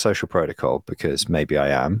building a social protocol, because maybe I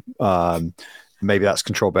am. Maybe that's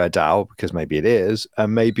controlled by a DAO, because maybe it is,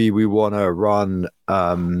 and maybe we want to run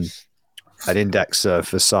an indexer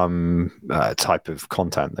for some type of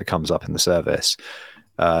content that comes up in the service.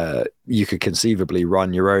 You could conceivably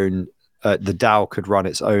run your own, the DAO could run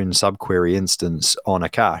its own SubQuery instance on a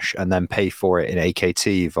cache and then pay for it in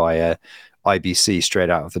AKT via IBC straight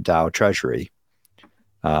out of the DAO treasury,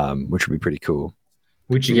 which would be pretty cool.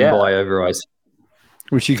 Which you can buy over ICA.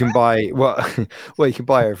 Which you can buy, well, you can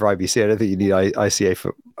buy over IBC. I don't think you need ICA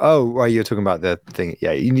for. Oh, well, you're talking about the thing.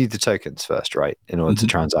 Yeah, you need the tokens first, right, in order to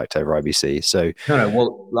transact over IBC. So no.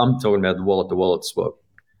 Well, I'm talking about the wallet-to-wallet swap.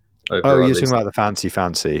 You're talking about the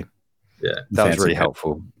fancy. Yeah, that was really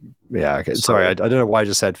helpful. Yeah, okay. Sorry, I don't know why I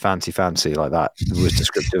just said fancy like that. It was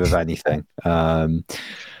descriptive of anything. I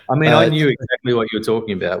knew exactly what you were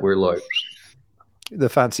talking about. We're like the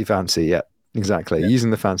fancy, yeah. Exactly,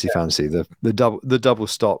 using the fancy, the double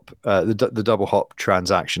stop, the double hop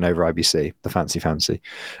transaction over IBC, the fancy.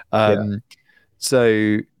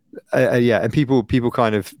 So, and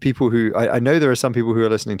people who I know there are some people who are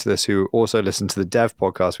listening to this who also listen to the dev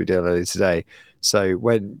podcast we did earlier today. So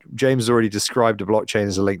when James has already described a blockchain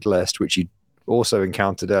as a linked list, which you also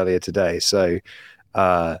encountered earlier today. So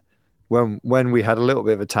when we had a little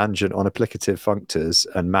bit of a tangent on applicative functors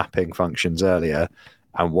and mapping functions earlier,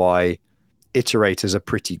 and why iterators are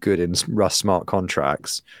pretty good in Rust smart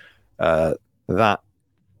contracts, that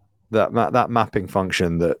mapping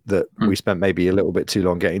function that we spent maybe a little bit too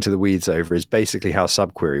long getting to the weeds over is basically how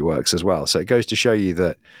SubQuery works as well. So it goes to show you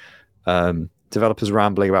that developers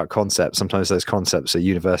rambling about concepts, sometimes those concepts are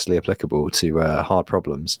universally applicable to hard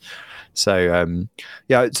problems. So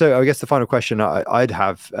so I guess the final question I'd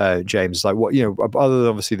have, James, like what, other than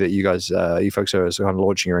obviously that you guys, you folks are kind of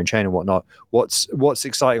launching your own chain and whatnot, what's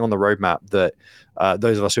exciting on the roadmap that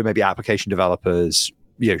those of us who may be application developers,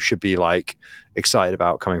 should be like excited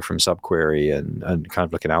about coming from SubQuery and kind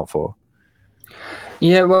of looking out for?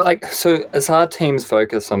 Yeah, well, so as our teams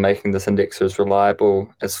focus on making this indexer as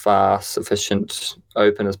reliable, as fast, efficient,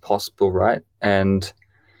 open as possible, right? And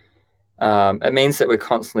it means that we're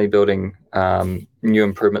constantly building new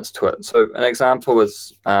improvements to it. So an example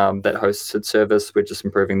is that hosted service. We're just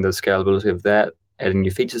improving the scalability of that, adding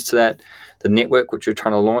new features to that. The network, which we're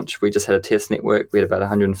trying to launch, we just had a test network. We had about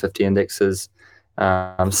 150 indexes,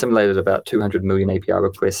 simulated about 200 million API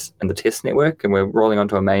requests in the test network, and we're rolling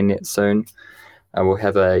onto a mainnet soon. We'll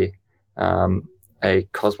have a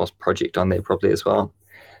Cosmos project on there probably as well.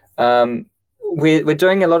 We're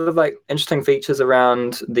doing a lot of interesting features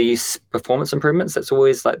around these performance improvements. That's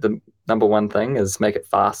always the number one thing, is make it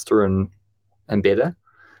faster and better.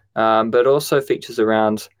 But also features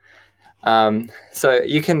around, so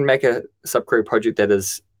you can make a SubQuery project that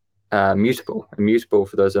is mutable. And mutable,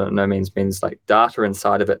 for those who don't know, means data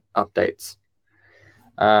inside of it updates.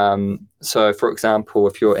 So, for example,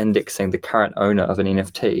 if you're indexing the current owner of an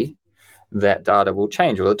NFT, that data will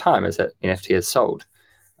change all the time as that NFT is sold.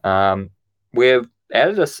 We've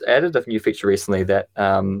added a new feature recently that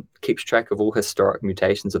keeps track of all historic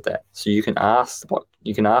mutations of that. So you can ask your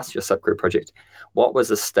SubQuery project, what was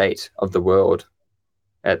the state of the world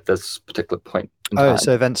at this particular point in time?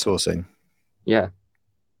 So event sourcing. Yeah.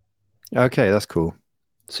 Okay, that's cool.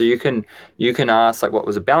 So you can ask like what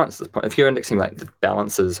was the balance at this point. If you're indexing like the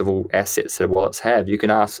balances of all assets that wallets have, you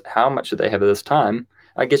can ask how much did they have at this time.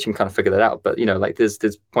 I guess you can kind of figure that out. But like there's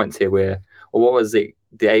points here where, or what was the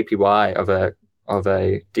APY of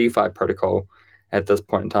a DeFi protocol at this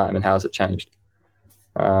point in time, and how has it changed?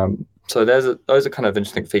 So those are kind of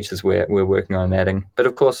interesting features we're working on adding. But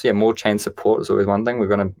of course, more chain support is always one thing. We're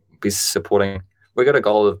going to be supporting. We've got a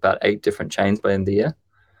goal of about 8 different chains by the end of the year,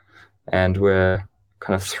 and we're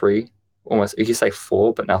kind of 3, almost. You could say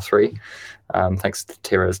 4, but now 3, thanks to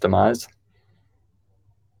Terra's demise.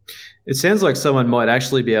 It sounds like someone might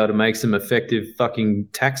actually be able to make some effective fucking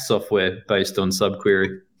tax software based on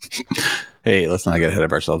SubQuery. Hey, let's not get ahead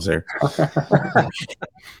of ourselves there.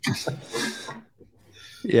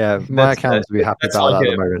 Yeah, my accountants would be happy about that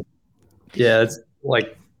at the moment. Yeah, it's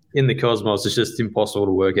like in the cosmos, it's just impossible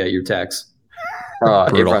to work out your tax. Oh,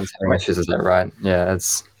 everyone's having issues, is that right? Yeah,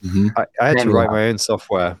 it's. Mm-hmm. I had to write my own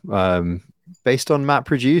software based on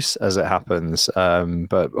MapReduce, as it happens.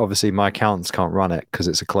 But obviously, my accountants can't run it because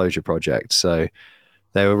it's a closure project. So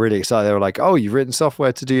they were really excited. They were like, "Oh, you've written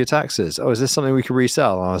software to do your taxes. Oh, is this something we can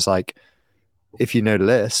resell?" And I was like, "If you know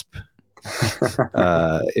Lisp."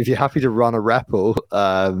 If you're happy to run a REPL,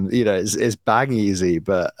 it's bang easy,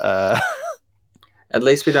 but at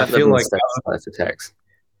least we don't live in the States for tax.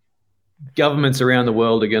 Governments around the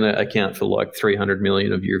world are going to account for like 300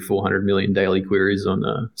 million of your 400 million daily queries on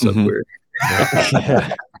SubQuery.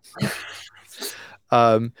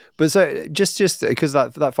 But so just because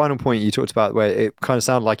that final point you talked about, where it kind of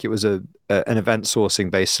sounded like it was an event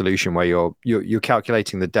sourcing based solution where you're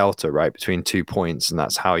calculating the delta right between 2 points, and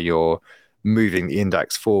that's how you're moving the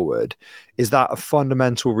index forward. Is that a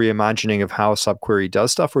fundamental reimagining of how SubQuery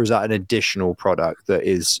does stuff, or is that an additional product that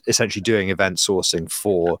is essentially doing event sourcing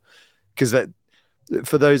for? Because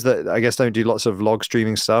for those that I guess don't do lots of log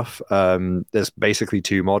streaming stuff, there's basically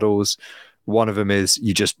 2 models. One of them is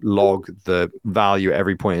you just log the value at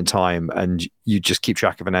every point in time, and you just keep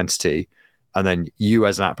track of an entity, and then you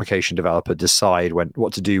as an application developer decide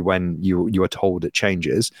what to do when you are told it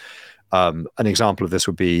changes. An example of this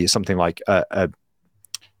would be something like a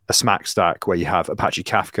SMAC stack where you have Apache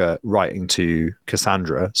Kafka writing to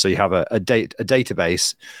Cassandra. So you have a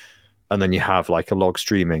database, and then you have like a log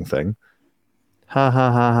streaming thing.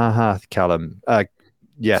 Callum.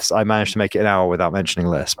 Yes, I managed to make it an hour without mentioning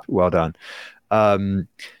Lisp. Well done.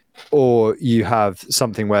 Or you have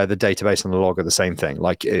something where the database and the log are the same thing,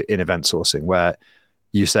 like in event sourcing, where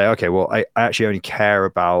you say, okay, well, I actually only care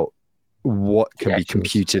about what can be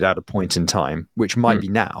computed at a point in time, which might be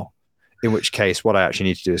now, in which case what I actually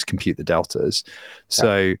need to do is compute the deltas.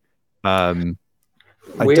 So I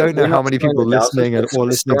don't know how many people listening or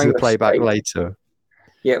listening to the playback later.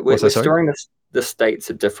 Yeah, we're storing the states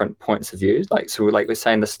at different points of view. We're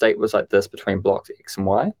saying the state was like this between blocks X and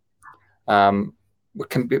Y. We're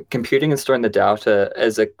computing and storing the delta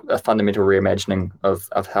is a fundamental reimagining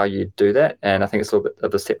of how you do that, and I think it's a little bit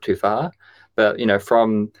of a step too far. But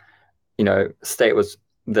from state was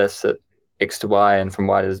this at X to Y, and from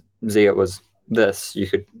Y to Z it was this. You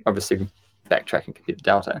could obviously backtrack and compute the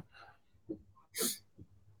delta.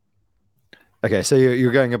 Okay, so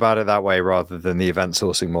you're going about it that way rather than the event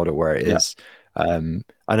sourcing model where it is.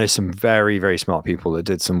 I know some very, very smart people that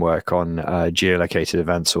did some work on geolocated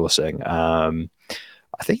event sourcing.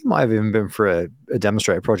 I think it might have even been for a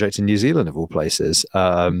demonstrator project in New Zealand, of all places. It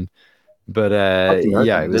was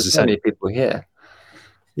there's so many people here.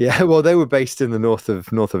 Yeah, well, they were based in the north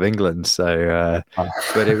of England, so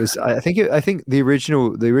but it was. I think the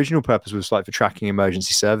original purpose was like for tracking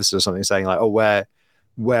emergency services or something, saying like, oh,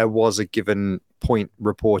 where was a given point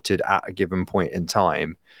reported at a given point in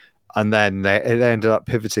time. And then they ended up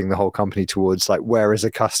pivoting the whole company towards like, where is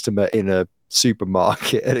a customer in a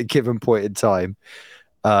supermarket at a given point in time,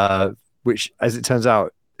 which, as it turns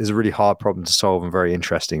out, is a really hard problem to solve and very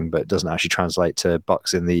interesting, but doesn't actually translate to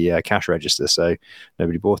bucks in the cash register. So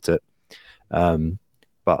nobody bought it.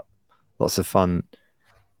 But lots of fun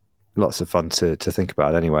to think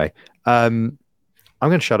about anyway. I'm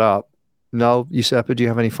going to shut up. Null, Usurper, do you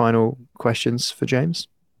have any final questions for James?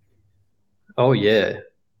 Oh, yeah.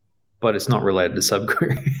 But it's not related to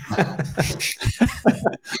SubQuery.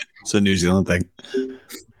 It's a New Zealand thing.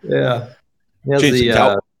 Yeah. James,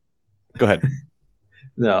 go ahead.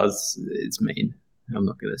 No, it's mean. I'm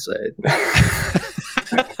not going to say it.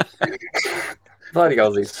 Bloody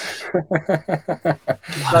Aussies.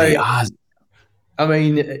 I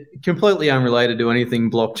mean, completely unrelated to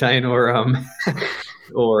anything blockchain or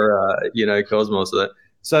Cosmos. Or that.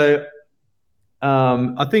 So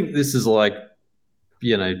I think this is like,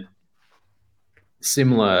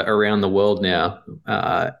 similar around the world now.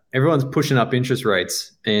 Everyone's pushing up interest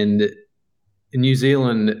rates, and New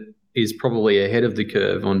Zealand is probably ahead of the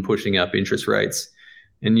curve on pushing up interest rates.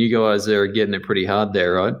 And you guys are getting it pretty hard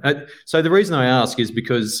there, right? So the reason I ask is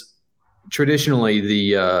because traditionally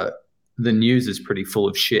the news is pretty full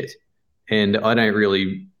of shit, and I don't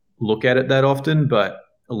really look at it that often. But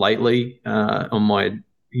lately, on my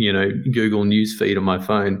Google News feed on my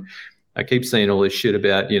phone, I keep seeing all this shit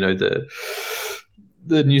about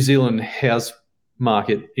the New Zealand house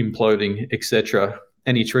market imploding, etc.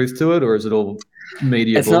 Any truth to it, or is it all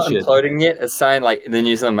media it's bullshit? It's not imploding yet. It's saying like the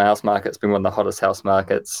New Zealand house market's been one of the hottest house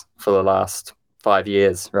markets for the last 5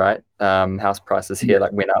 years, right? House prices here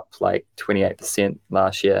went up like 28%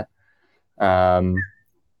 last year. So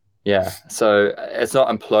it's not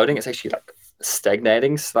imploding. It's actually like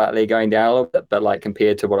stagnating, slightly going down a little bit, but like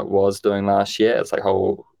compared to what it was doing last year, it's like,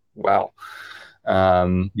 oh wow.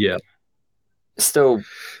 Still,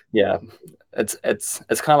 it's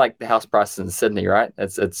kind of like the house prices in Sydney, right?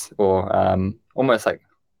 It's almost like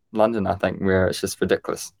London, I think, where it's just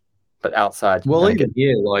ridiculous. But outside, well, even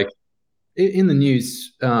here, like in the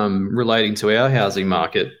news relating to our housing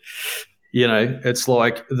market, it's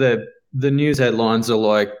like the news headlines are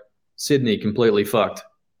like Sydney completely fucked,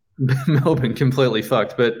 Melbourne completely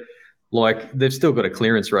fucked, but like they've still got a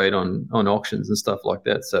clearance rate on auctions and stuff like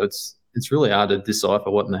that. So it's really hard to decipher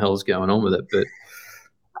what in the hell is going on with it. But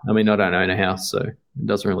I mean, I don't own a house, so it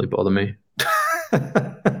doesn't really bother me.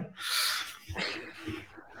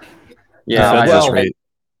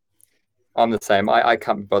 I'm the same. I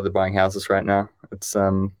can't be bothered buying houses right now. It's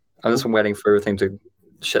I'm just waiting for everything to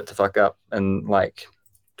shit to fuck up in like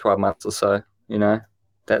 12 months or so.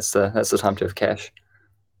 That's the time to have cash.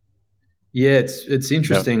 Yeah, it's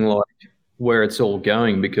interesting, like where it's all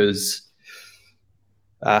going, because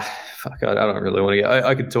I don't really want to go.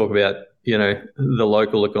 I could talk about the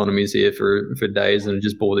local economies here for days and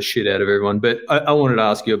just bore the shit out of everyone. But I wanted to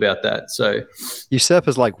ask you about that. So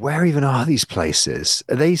Usurper's like, where even are these places?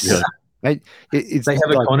 Are they? They have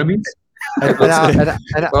like, economies.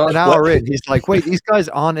 An hour in, he's like, wait, these guys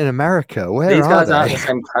aren't in America. Where these guys are they? aren't in the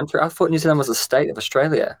same country. I thought New Zealand was a state of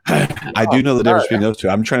Australia. I do know the difference between those two.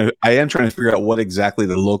 I am trying to figure out what exactly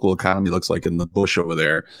the local economy looks like in the bush over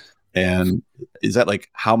there. And is that like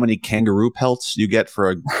how many kangaroo pelts you get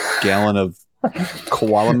for a gallon of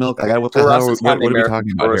koala milk? What are we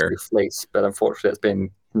talking about here? Fleece, but unfortunately, it's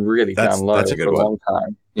been really down low for a long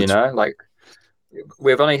time. Like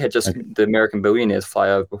we've only had just the American billionaires fly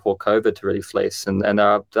over before COVID to really fleece, and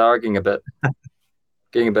they're arguing a bit,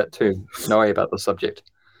 getting a bit too noisy about the subject.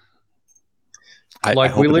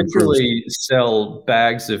 We literally sell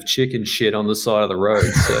bags of chicken shit on the side of the road.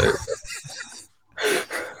 So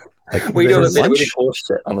we do a bit of horse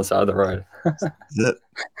shit on the side of the road.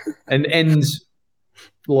 and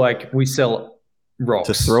like we sell rocks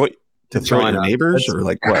to throw it at your neighbors, or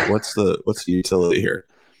like what? What's the utility here?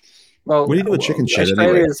 Well, what do you do with chicken shit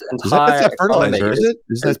Australia's anyway? That's that fertilizer, is it?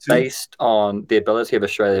 Is that based on the ability of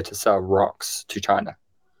Australia to sell rocks to China?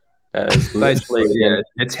 Basically,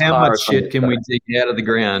 it's how much shit can we dig out of the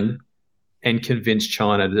ground and convince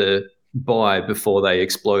China to buy before they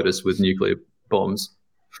explode us with nuclear bombs.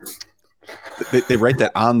 They write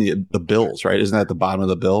that on the bills, right? Isn't that at the bottom of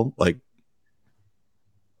the bill? Like,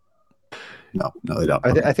 no, they don't.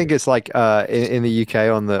 I think it's like in the UK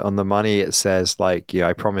on the money it says like,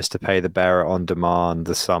 I promise to pay the bearer on demand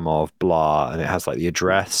the sum of blah, and it has like the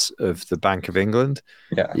address of the Bank of England.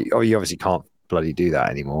 Yeah. You obviously can't bloody do that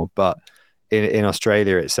anymore, but in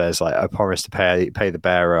Australia it says like, I promise to pay the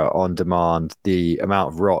bearer on demand the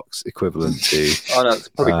amount of rocks equivalent to. Oh no, it's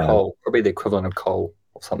probably coal. Probably the equivalent of coal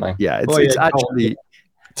or something. Yeah, it's actually.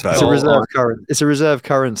 It's a reserve currency. It's a reserve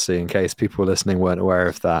currency. In case people listening weren't aware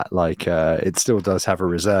of that, like it still does have a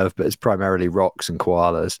reserve, but it's primarily rocks and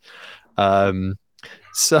koalas.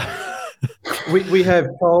 So we have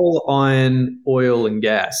coal, iron, oil, and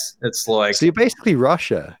gas. It's like so you're basically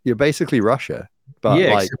Russia. But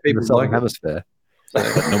like in the southern hemisphere.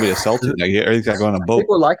 Nobody assaulted. Like everything's got to go on a boat.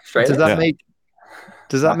 People like Australia.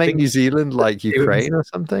 Does that make New Zealand like Ukraine or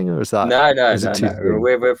something, or is that no?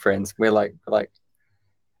 We're friends. We're like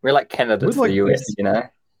Canada to the US,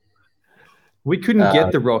 We couldn't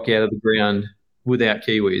get the rock out of the ground without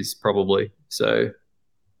Kiwis, probably. So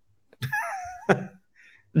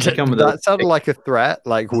They come with That sounded like a threat,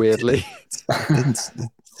 like weirdly. It's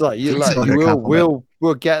like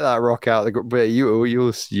we'll get that rock out the but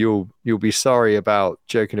you'll be sorry about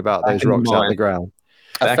joking about those rocks out the ground.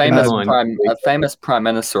 A famous prime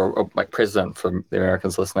minister or like president, for the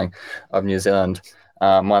Americans listening, of New Zealand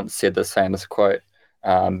once said this famous quote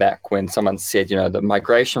back when someone said, the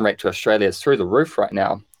migration rate to Australia is through the roof right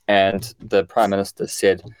now, and the prime minister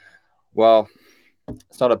said, well,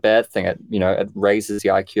 it's not a bad thing. It raises the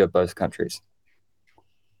IQ of both countries.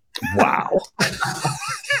 Wow.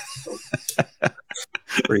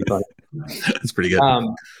 Pretty funny. That's pretty good.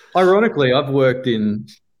 Ironically, I've worked in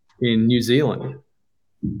New Zealand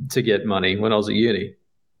to get money when I was at uni.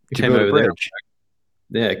 I came over there.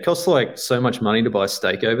 Yeah, it costs like so much money to buy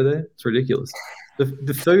steak over there. It's ridiculous.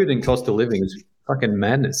 The food and cost of living is fucking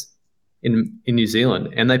madness in New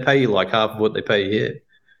Zealand, and they pay you like half of what they pay you here.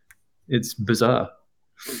 It's bizarre.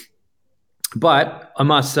 But I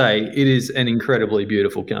must say, it is an incredibly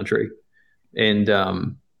beautiful country. And,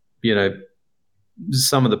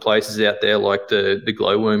 some of the places out there, like the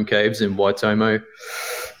glowworm caves in Waitomo,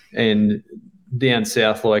 and down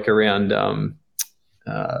south, like around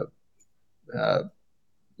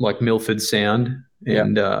like Milford Sound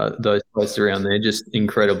and those places around there, just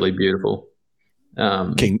incredibly beautiful.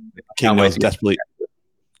 King knows desperately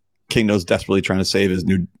trying to save his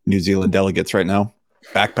New Zealand delegates right now.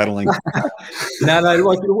 Backpedaling. No.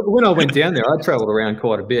 Like when I went down there, I traveled around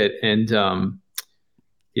quite a bit, and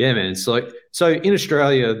yeah, man, it's like so in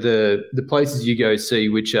Australia, the places you go see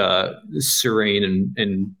which are serene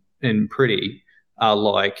and pretty are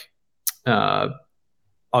like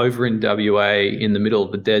over in WA in the middle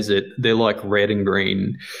of the desert. They're like red and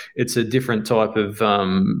green. It's a different type of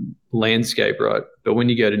landscape, right? But when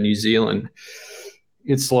you go to New Zealand,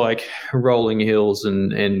 it's like rolling hills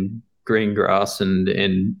and green grass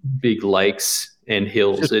and big lakes and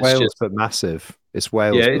hills. It's Wales, but massive. It's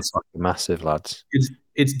Wales, but it's massive, lads.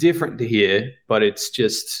 It's different to here, but it's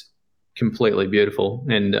just completely beautiful,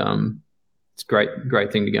 and it's a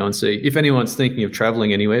great thing to go and see. If anyone's thinking of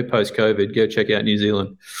traveling anywhere post-COVID, go check out New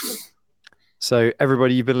Zealand. So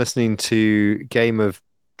everybody, you've been listening to Game of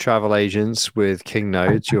Travel Agents with King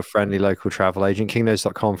Nodes, your friendly local travel agent.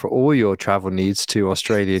 Kingnodes.com for all your travel needs to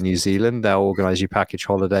Australia and New Zealand. They'll organise you package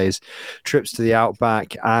holidays, trips to the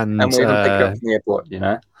outback, and we even pick you up from the airport,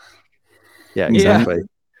 Yeah, exactly. Yeah.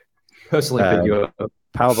 Personally pick you up.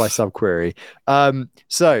 Powered by SubQuery.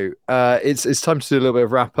 So it's time to do a little bit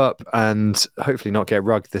of wrap up and hopefully not get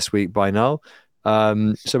rugged this week by Null.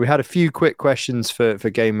 So we had a few quick questions for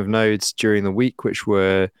Game of Nodes during the week, which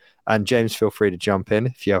were, and James, feel free to jump in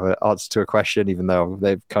if you have an answer to a question, even though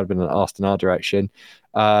they've kind of been asked in our direction.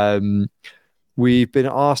 We've been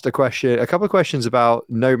asked a couple of questions about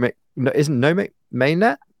Nomic. Isn't Nomic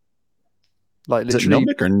mainnet? Like literally, is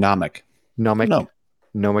it Nomic or Nomic? Nomic. No.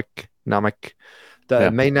 Nomic. The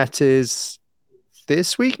mainnet is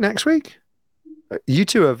this week, next week? You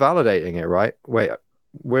two are validating it, right? Wait,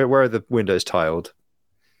 where are the windows tiled?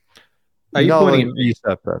 Are you pointing at me?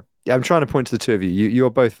 Usurper. Yeah, I'm trying to point to the two of you. You're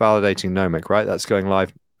both validating Nomic, right? That's going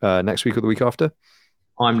live next week or the week after?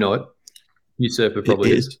 I'm not. Usurper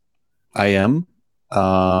probably is. I am.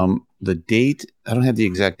 The date, I don't have the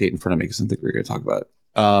exact date in front of me because I think we're going to talk about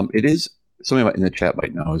it. It is, somebody in the chat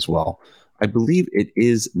might know as well. I believe it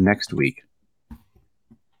is next week.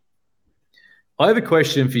 I have a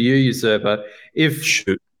question for you, Usurper. If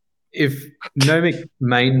Nomic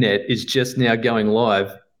mainnet is just now going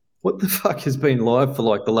live, what the fuck has been live for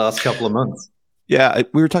like the last couple of months? Yeah,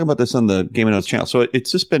 we were talking about this on the Game of Notes channel. So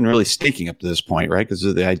it's just been really staking up to this point, right? Because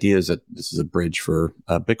the idea is that this is a bridge for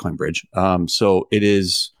a Bitcoin bridge. So it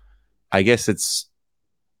is, I guess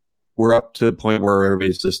we're up to the point where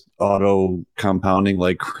everybody's just auto compounding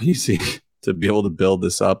like crazy to be able to build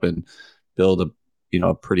this up and build a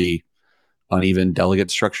pretty uneven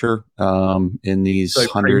delegate structure in these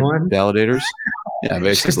 100 validators. Yeah,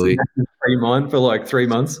 basically. Pre-mine for like 3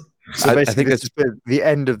 months. So basically, I think that's the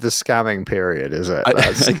end of the scamming period, is it?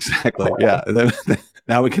 Exactly. Yeah.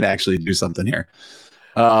 Now we can actually do something here.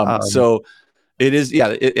 So it is.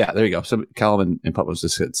 Yeah. There you go. So Callum and Pup was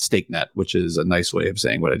just said StakeNet, which is a nice way of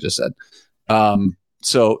saying what I just said.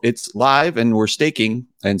 So it's live and we're staking.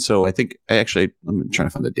 And so I think I'm trying to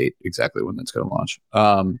find the date exactly when that's going to launch.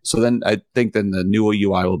 So then I think the new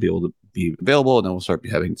UI will be able to be available, and then we'll start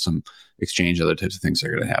having some exchange, other types of things that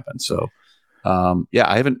are going to happen. So I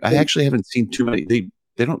actually haven't seen too many.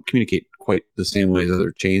 They don't communicate quite the same way as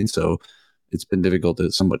other chains. So it's been difficult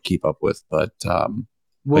to somewhat keep up with, but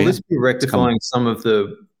will this be rectifying some of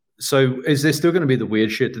the, so is there still going to be the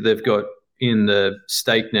weird shit that they've got in the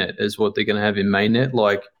StakeNet as what they're going to have in mainnet?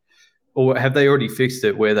 Like or have they already fixed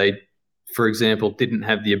it where they, for example, didn't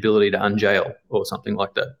have the ability to unjail or something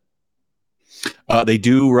like that? They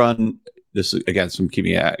do run this again. Some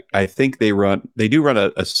keeping. I think they do run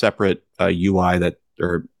a separate UI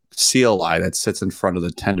or CLI that sits in front of the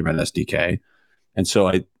Tendermint SDK, and so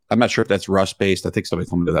I'm not sure if that's Rust based. I think somebody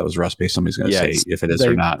told me that was Rust based. Somebody's going to say if it is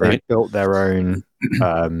or not. Right? Built their own.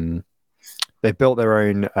 They built their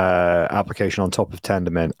own application on top of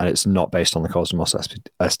Tendermint, and it's not based on the Cosmos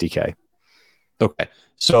SDK. Okay.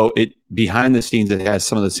 So it behind the scenes, it has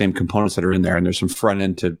some of the same components that are in there, and there's some front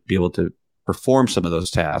end to be able to perform some of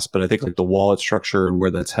those tasks. But I think like the wallet structure and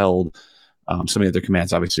where that's held, some of the other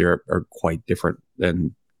commands obviously are quite different.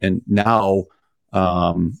 And now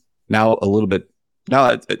a little bit, now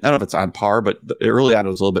I don't know if it's on par, but early on it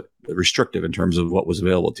was a little bit restrictive in terms of what was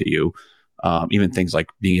available to you. Even things like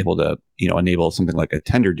being able to, enable something like a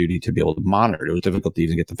tender duty to be able to monitor. It was difficult to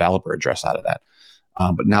even get the developer address out of that.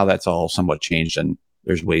 But now that's all somewhat changed, and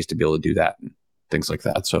there's ways to be able to do that and things like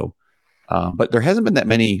that. So, but there hasn't been that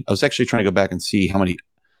many. I was actually trying to go back and see how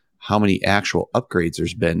many actual upgrades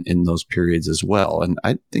there's been in those periods as well. And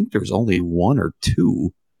I think there's only one or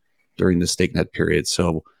two during the StakeNet period.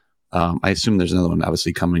 So I assume there's another one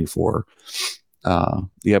obviously coming for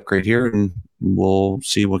the upgrade here, and we'll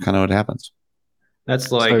see what happens.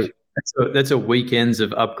 That's like that's a weekends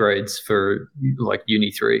of upgrades for like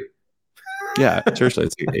Uni 3. Yeah, seriously,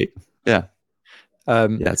 it's 8. Yeah.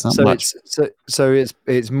 It's not much.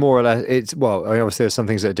 It's more or less. Obviously there's some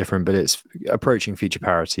things that are different, but it's approaching feature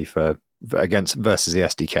parity versus the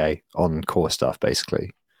SDK on core stuff.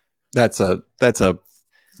 Basically, that's a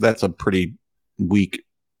pretty weak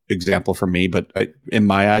example for me, but in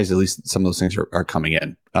my eyes, at least some of those things are coming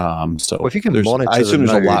in. If you can monitor, I assume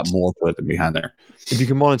there's a lot more to it behind there. If you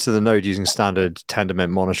can monitor the node using standard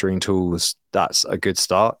Tendermint monitoring tools, that's a good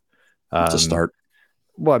start. It's a start.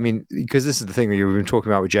 Well, I mean, because this is the thing that you've been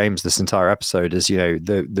talking about with James this entire episode is,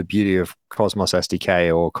 the beauty of Cosmos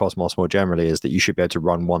SDK or Cosmos more generally is that you should be able to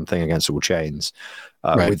run one thing against all chains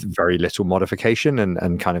with very little modification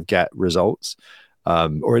and kind of get results,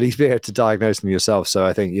 or at least be able to diagnose them yourself. So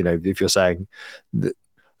I think, if you're saying that,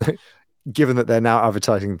 given that they're now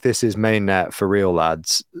advertising this is mainnet for real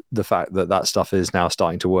lads, the fact that stuff is now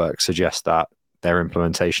starting to work suggests that their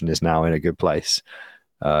implementation is now in a good place.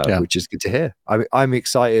 Which is good to hear. I'm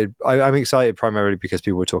excited. I'm excited primarily because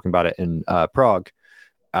people were talking about it in Prague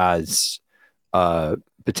as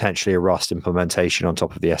potentially a Rust implementation on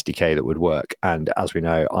top of the SDK that would work. And as we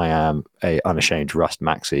know, I am a unashamed Rust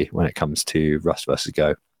maxi when it comes to Rust versus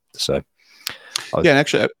Go. So, and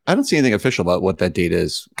actually, I don't see anything official about what that data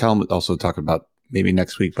is. Callum also talked about maybe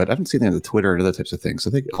next week, but I haven't seen anything on the Twitter and other types of things.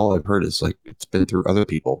 I think all I've heard is like it's been through other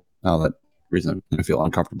people. Now that reason I feel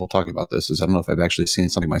uncomfortable talking about this is I don't know if I've actually seen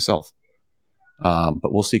something myself,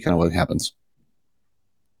 but we'll see kind of what happens.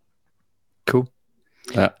 Cool.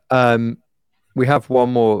 We have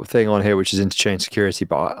one more thing on here, which is interchain security,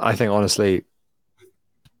 but I think honestly,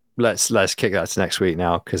 let's kick that to next week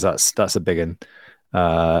now because that's a big one,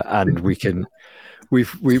 and we can.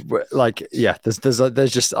 There's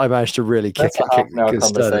just I managed to really kick with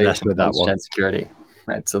that one. Security.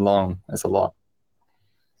 It's a lot.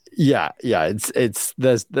 Yeah, it's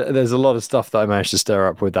there's a lot of stuff that I managed to stir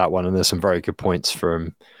up with that one, and there's some very good points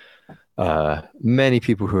from many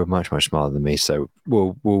people who are much smarter than me. So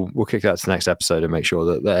we'll kick that to the next episode and make sure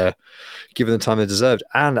that they're given the time they deserved.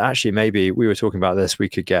 And actually, maybe we were talking about this. We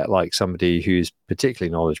could get like somebody who's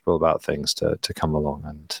particularly knowledgeable about things to come along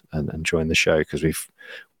and join the show because we've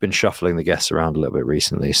been shuffling the guests around a little bit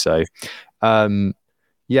recently. So,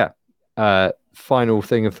 final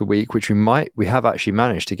thing of the week, which we have actually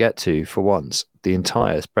managed to get to for once, the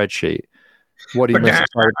entire spreadsheet. What are you most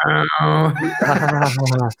excited?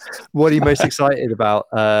 What are you most excited about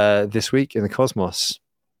this week in the Cosmos?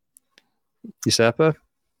 Usurper?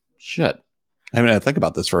 Shit. I haven't had to think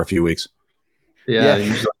about this for a few weeks. Yeah.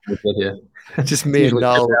 Just me and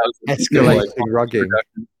Null escalating rugging.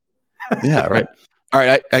 Yeah, right. All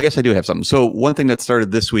right, I guess I do have something. So one thing that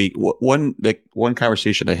started this week, one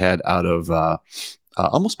conversation I had out of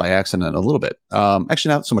almost by accident a little bit.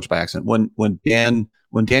 Actually, not so much by accident.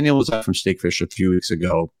 When Daniel was out from Stakefish a few weeks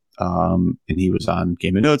ago, and he was on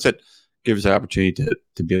Game of Notes, that gave us the opportunity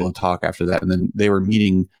to be able to talk after that. And then they were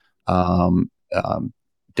meeting down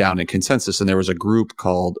in Consensus, and there was a group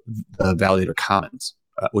called the Validator Commons,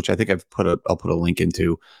 which I think I'll put a link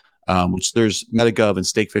into. Which there's MetaGov and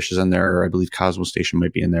Stakefish is in there. I believe Cosmos Station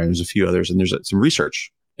might be in there. There's a few others, and there's some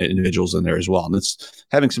research individuals in there as well. And it's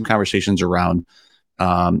having some conversations around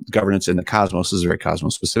governance in the Cosmos. This is very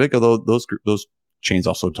Cosmos specific, although those chains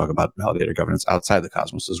also talk about validator governance outside the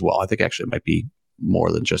Cosmos as well. I think actually it might be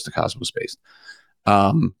more than just the Cosmos based.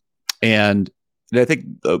 And I think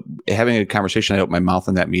having a conversation, I opened my mouth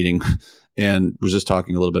in that meeting and was just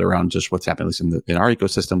talking a little bit around just what's happening, at least in our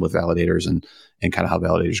ecosystem with validators and kind of how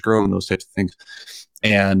validators grow and those types of things.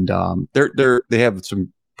 And they have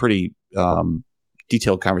some pretty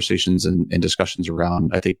detailed conversations and discussions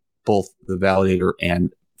around, I think, both the validator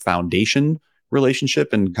and foundation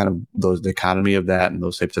relationship and kind of the economy of that and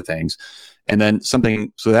those types of things. And then so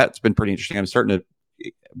that's been pretty interesting. I'm starting to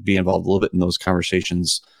be involved a little bit in those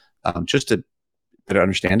conversations just to better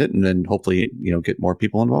understand it and then hopefully, get more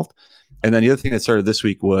people involved. And then the other thing that started this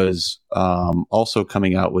week was also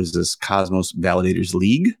coming out was this Cosmos Validators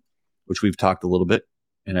League, which we've talked a little bit.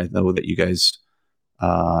 And I know that you guys,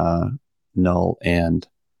 Null and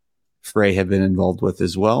Frey, have been involved with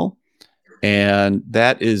as well. And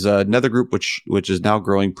that is another group which is now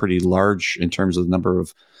growing pretty large in terms of the number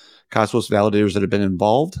of Cosmos validators that have been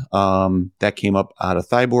involved. That came up out of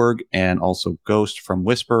Thyborg and also Ghost from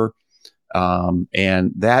Whisper.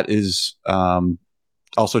 And that is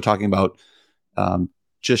also talking about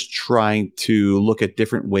just trying to look at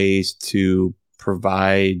different ways to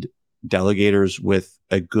provide delegators with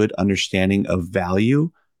a good understanding of value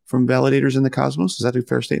from validators in the Cosmos. Is that a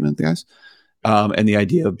fair statement, guys? And the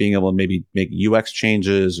idea of being able to maybe make UX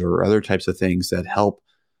changes or other types of things that help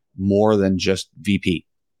more than just VP.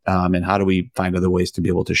 And how do we find other ways to be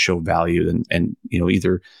able to show value and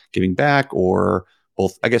either giving back or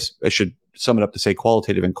both? I guess I should sum it up to say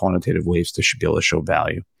qualitative and quantitative ways to be able to show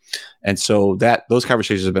value. And so those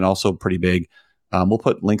conversations have been also pretty big. We'll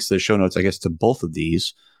put links to the show notes, I guess, to both of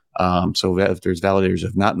these. So if there's validators who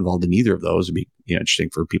have not involved in either of those, it'd be interesting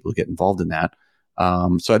for people to get involved in that.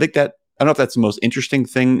 So I think that, I don't know if that's the most interesting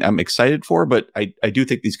thing I'm excited for, but I do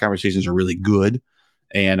think these conversations are really good.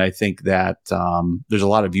 And I think that there's a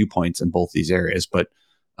lot of viewpoints in both these areas, but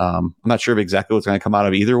I'm not sure of exactly what's going to come out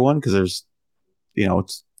of either one because there's,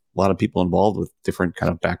 it's a lot of people involved with different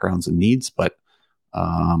kind of backgrounds and needs, but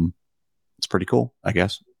it's pretty cool, I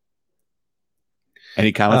guess.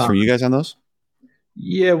 Any comments from you guys on those?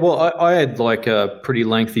 Yeah, well, I had like a pretty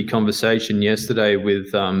lengthy conversation yesterday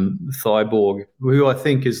with Thyborg, who I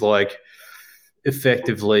think is like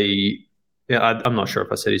effectively, I'm not sure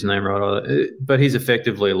if I said his name right either, but he's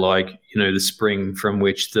effectively like, the spring from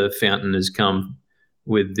which the fountain has come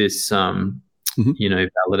with this, validator,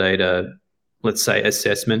 let's say,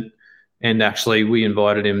 assessment. And actually we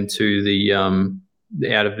invited him to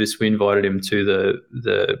out of this, we invited him to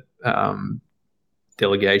the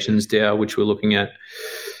delegations DAO, which we're looking at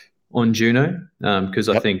on Juno, because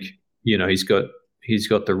I think he's got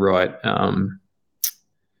the right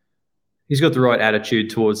attitude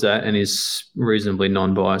towards that, and is reasonably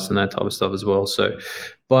non-biased and that type of stuff as well. So,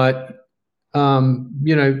 but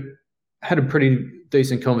had a pretty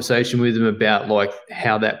decent conversation with him about like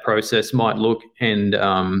how that process might look, and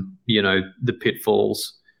the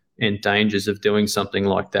pitfalls and dangers of doing something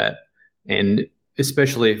like that, and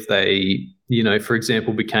especially if they, for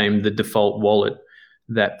example, became the default wallet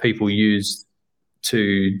that people use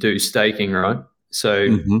to do staking, right?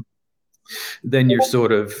 So then you're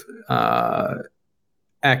sort of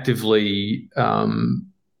actively,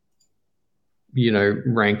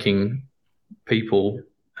 ranking people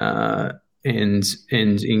and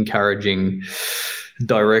encouraging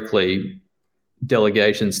directly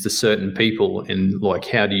delegations to certain people, and like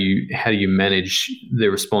how do you manage the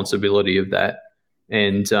responsibility of that?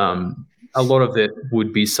 And a lot of it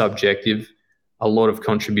would be subjective. A lot of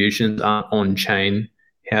contributions aren't on chain.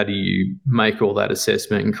 How do you make all that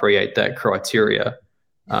assessment and create that criteria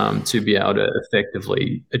to be able to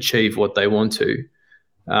effectively achieve what they want to,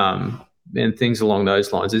 and things along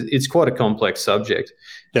those lines? It's quite a complex subject.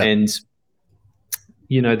 Yeah. And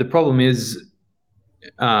the problem is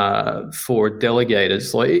for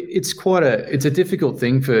delegators, like it's a difficult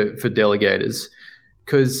thing for delegators,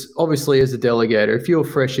 because obviously as a delegator, if you're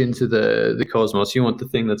fresh into the Cosmos, you want the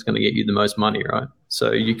thing that's going to get you the most money, right?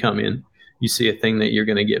 So you come in, you see a thing that you're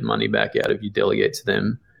going to get money back out of, you delegate to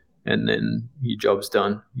them, and then your job's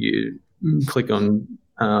done. You click on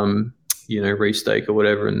restake or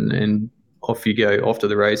whatever, and off you go, off to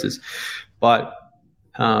the races. But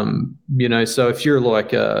so if you're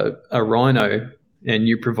like a Rhino and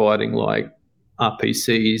you're providing like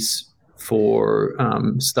RPCs for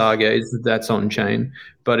Stargaze, that's on chain.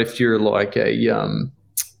 But if you're like a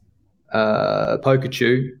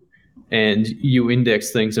Pikachu and you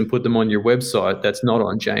index things and put them on your website, that's not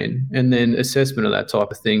on chain. And then assessment of that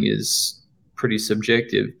type of thing is pretty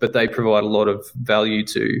subjective, but they provide a lot of value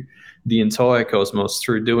to the entire Cosmos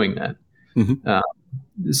through doing that.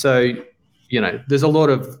 So there's a lot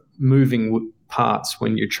of moving parts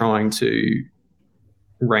when you're trying to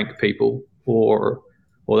rank people or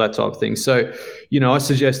that type of thing. So, I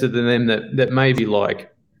suggested to them that maybe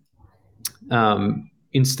like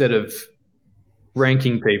instead of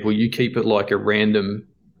ranking people, you keep it like a random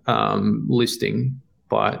listing,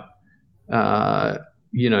 but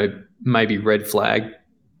maybe red flag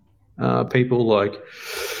people, like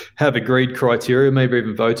have agreed criteria, maybe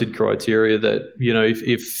even voted criteria that,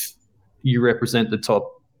 if you represent the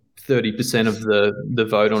top 30% of the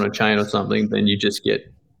vote on a chain or something, then you just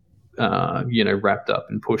get wrapped up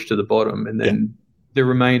and pushed to the bottom, and then the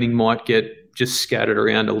remaining might get just scattered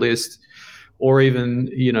around a list. Or even,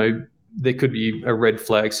 there could be a red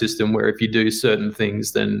flag system where if you do certain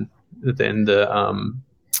things, then the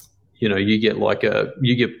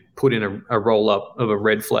you get put in a roll up of a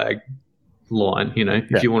red flag line.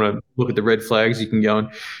 If you want to look at the red flags, you can go and,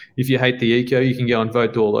 if you hate the eco, you can go and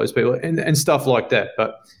vote to all those people and stuff like that.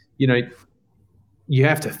 But you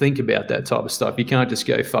have to think about that type of stuff. You can't just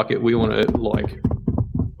go, fuck it, we want to like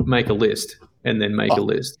make a list and then make a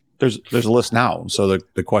list. There's a list now. So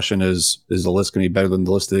the question is the list going to be better than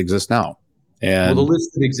the list that exists now? And the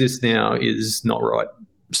list that exists now is not right.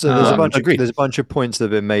 So there's a bunch of points that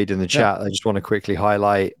have been made in the chat. I just want to quickly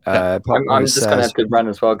highlight. I'm just going to have to run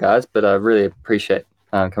as well, guys, but I really appreciate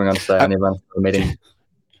coming on today. I need to run for the meeting.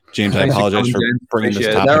 James, I apologize for bringing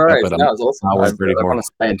this topic up. But that was awesome. I want to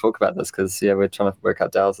stay and talk about this because we're trying to work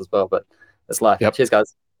out DAOs as well, but it's life. Cheers,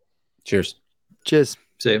 guys. Cheers. See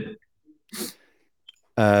you.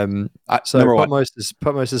 So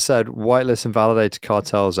Putmost has said whitelist and validated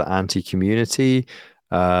cartels are anti-community.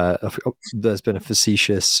 There's been a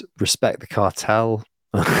facetious respect the cartel,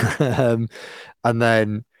 and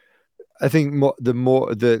then I think the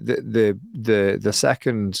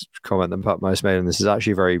second comment that Putmost made on this is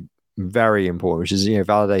actually very, very important, which is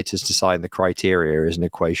validators decide the criteria is an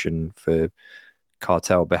equation for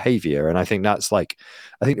cartel behavior. And I think that's the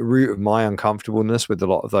root of my uncomfortableness with a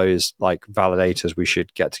lot of those like validators we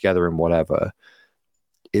should get together and whatever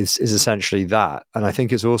is essentially that. And I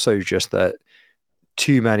think it's also just that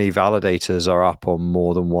too many validators are up on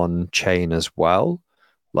more than one chain as well.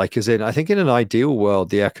 Like, as in, I think in an ideal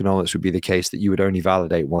world, the economics would be the case that you would only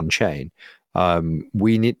validate one chain.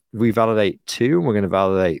 We validate 2 and we're going to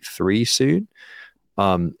validate 3 soon.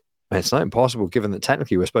 It's not impossible given that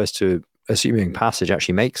technically we're supposed to, assuming Passage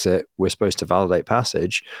actually makes it, we're supposed to validate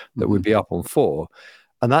Passage, that would be up on 4.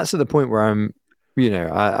 And that's at the point where I'm,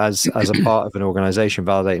 as a part of an organization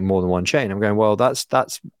validating more than one chain, I'm going, well, that's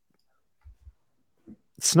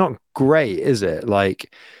it's not great, is it?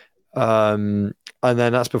 Like, and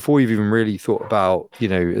then that's before you've even really thought about,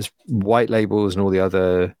 as white labels and all the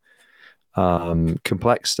other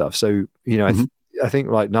complex stuff. So, I think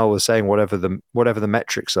like Noel was saying, whatever the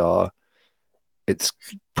metrics are, it's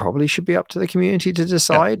probably should be up to the community to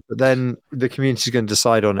decide, but then the community is going to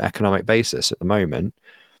decide on an economic basis at the moment.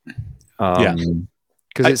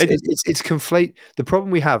 Because it's conflate. The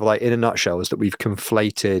problem we have, like in a nutshell, is that we've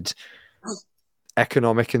conflated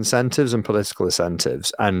economic incentives and political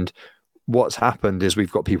incentives. And what's happened is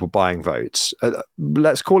we've got people buying votes.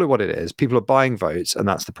 Let's call it what it is. People are buying votes, and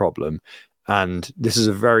that's the problem. And this is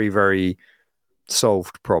a very, very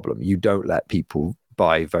solved problem. You don't let people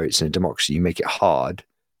buy votes in a democracy. You make it hard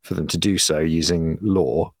for them to do so using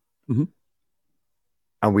law. Mm-hmm.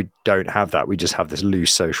 And we don't have that. We just have this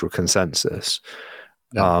loose social consensus.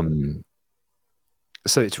 Yeah.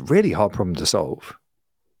 So it's a really hard problem to solve.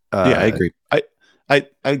 I agree. I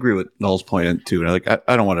agree with Noel's point too. And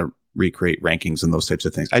I don't want to recreate rankings and those types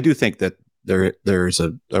of things. I do think that there's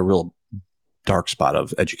a real dark spot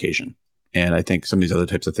of education. And I think some of these other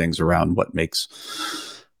types of things around what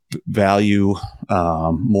makes value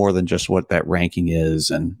more than just what that ranking is.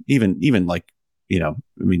 And even like,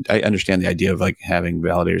 I understand the idea of like having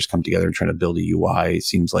validators come together and trying to build a UI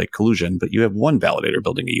seems like collusion, but you have one validator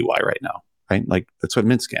building a UI right now, right? Like that's what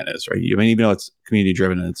MintScan is, right? Even though it's community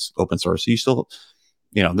driven and it's open source, you still,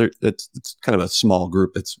 it's kind of a small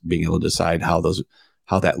group that's being able to decide how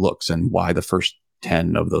that looks and why the first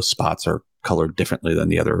 10 of those spots are colored differently than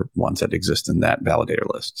the other ones that exist in that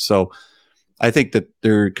validator list. So I think that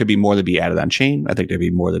there could be more to be added on chain. I think there'd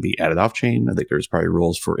be more to be added off chain. I think there's probably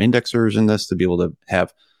rules for indexers in this to be able to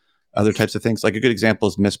have other types of things. Like a good example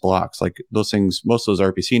is missed blocks. Like those things, most of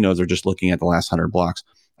those RPC nodes are just looking at the last 100 blocks.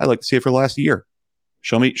 I'd like to see it for the last year.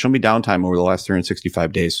 Show me downtime over the last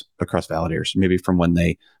 365 days across validators, maybe from when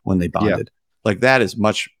they bonded. Yeah. Like that's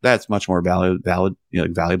much more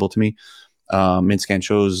valuable to me. MintScan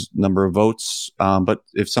shows number of votes. But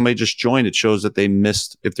if somebody just joined, it shows that they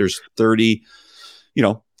missed, if there's 30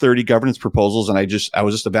 governance proposals and I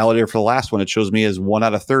was just a validator for the last one, it shows me as 1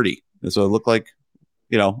 out of 30. And so it looked like,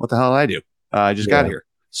 what the hell did I do? I just got here.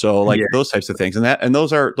 So like those types of things, and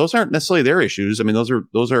those aren't necessarily their issues. I mean,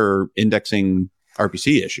 those are indexing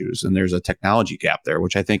RPC issues, and there's a technology gap there,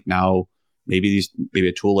 which I think now maybe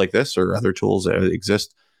a tool like this or other tools that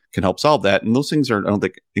exist can help solve that. And those things are, I don't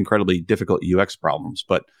think, incredibly difficult UX problems,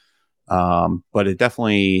 but it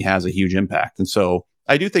definitely has a huge impact. And so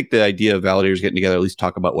I do think the idea of validators getting together, at least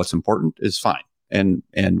talk about what's important, is fine. And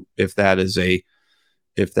if that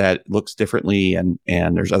looks differently and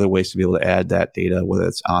there's other ways to be able to add that data, whether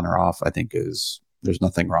it's on or off, I think there's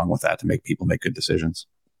nothing wrong with that to make people make good decisions.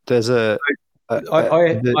 There's I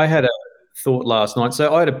had a thought last night.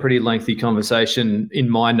 So I had a pretty lengthy conversation in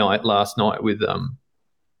my night last night with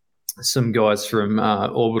some guys from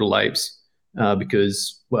Orbital Apes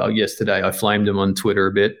because, well, yesterday I flamed them on Twitter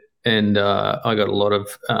a bit and I got a lot of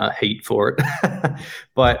heat for it.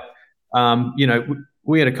 But,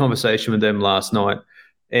 we had a conversation with them last night.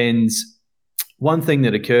 And one thing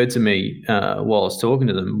that occurred to me while I was talking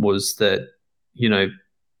to them was that,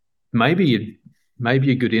 maybe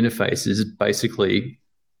a good interface is basically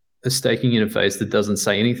a staking interface that doesn't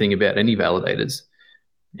say anything about any validators.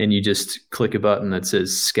 And you just click a button that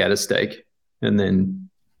says scatter stake. And then,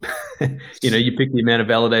 you pick the amount of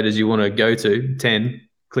validators you want to go to, 10,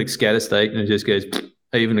 click scatter stake, and it just goes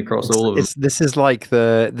even across all of them. This is like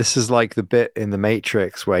the bit in the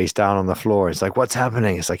Matrix where he's down on the floor. It's like, what's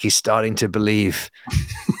happening? It's like he's starting to believe.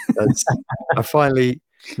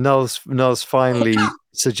 Null's finally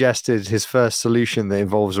suggested his first solution that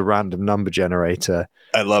involves a random number generator.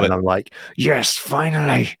 I love it. And I'm like, yes,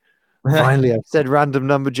 finally, I've said random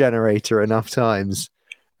number generator enough times.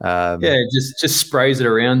 Just sprays it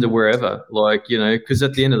around to wherever, because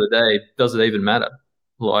at the end of the day, does it even matter?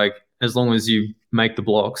 As long as you make the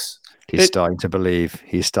blocks. He's starting to believe,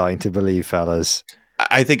 fellas.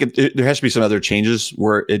 I think there has to be some other changes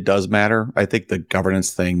where it does matter. I think the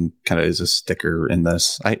governance thing kind of is a sticker in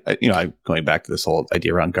this. I'm going back to this whole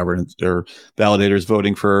idea around governance or validators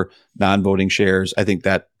voting for non-voting shares. I think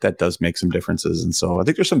that does make some differences. And so I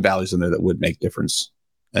think there's some values in there that would make difference.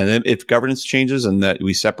 And then if governance changes and that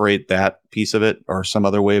we separate that piece of it or some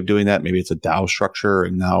other way of doing that, maybe it's a DAO structure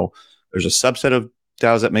and now there's a subset of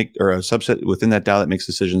DAOs that make, or a subset within that DAO that makes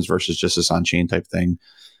decisions versus just this on-chain type thing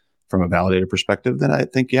from a validator perspective, then I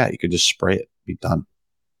think, you could just spray it, be done.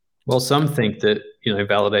 Well, some think that,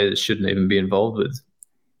 validators shouldn't even be involved with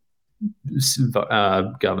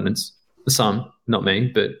governance. Some, not me,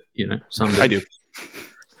 but, some do. I do.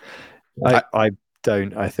 I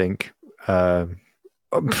don't, I think. I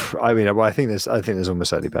think there's almost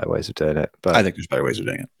certainly better ways of doing it. But I think there's better ways of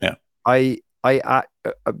doing it. Yeah.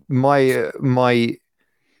 My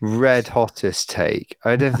red hottest take.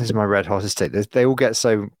 I don't know if this is my red hottest take. They all get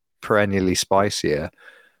so perennially spicier.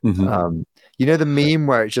 Mm-hmm. The meme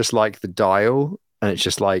where it's just like the dial, and it's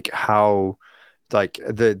just like how, like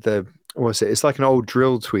the what's it? It's like an old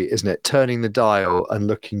drill tweet, isn't it? Turning the dial and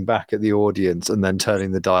looking back at the audience, and then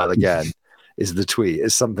turning the dial again is the tweet.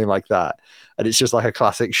 It's something like that, and it's just like a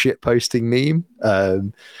classic shit posting meme.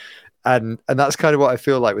 And that's kind of what I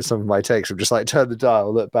feel like with some of my takes. I'm just like, turn the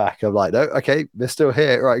dial, look back. I'm like, no, okay, they're still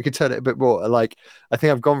here. Right, you can turn it a bit more. Like, I think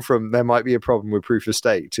I've gone from there might be a problem with proof of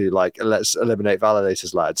stake to like, let's eliminate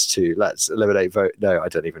validators, lads, to let's eliminate vote. No, I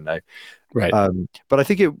don't even know. Right. But I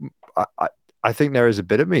think I think there is a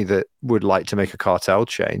bit of me that would like to make a cartel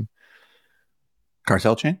chain.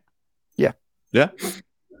 Cartel chain? Yeah. Yeah.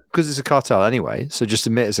 Because it's a cartel anyway. So just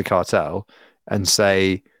admit it's a cartel and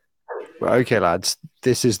say, well, okay, lads,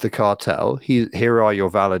 this is the cartel. Here are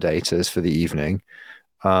your validators for the evening.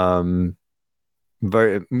 And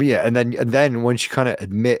then once you kind of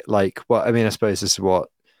admit, like, well, I mean, I suppose this is what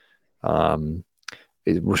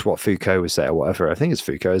it was what Foucault would say or whatever. I think it's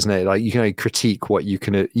Foucault, isn't it? Like, you can only critique what you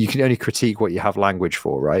can only critique what you have language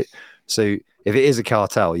for, right? So if it is a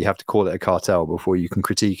cartel, you have to call it a cartel before you can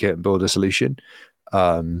critique it and build a solution.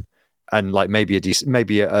 And like maybe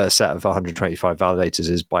a set of 125 validators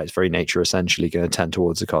is by its very nature essentially going to tend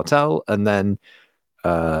towards a cartel. And then,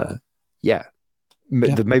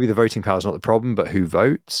 maybe the voting power is not the problem, but who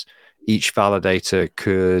votes? Each validator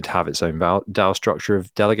could have its own DAO structure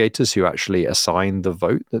of delegators who actually assign the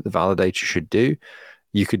vote that the validator should do.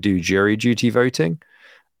 You could do jury duty voting.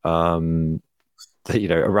 A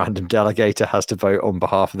random delegator has to vote on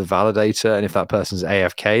behalf of the validator, and if that person's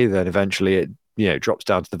AFK, then eventually it drops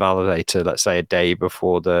down to the validator, let's say a day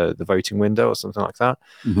before the voting window or something like that.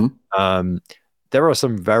 Mm-hmm. There are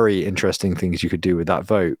some very interesting things you could do with that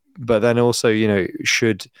vote, but then also,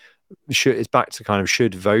 should it's back to kind of,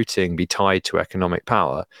 should voting be tied to economic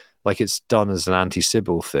power? Like, it's done as an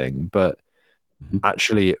anti-Sybil thing, but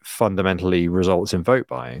actually fundamentally results in vote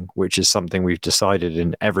buying, which is something we've decided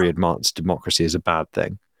in every advanced democracy is a bad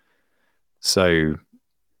thing. So,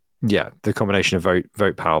 yeah, the combination of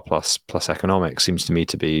vote power plus economics seems to me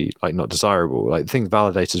to be like not desirable. Like the thing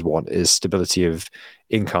validators want is stability of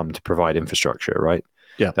income to provide infrastructure, right?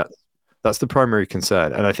 Yeah, that's the primary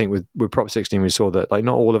concern. And I think with Prop 16, we saw that like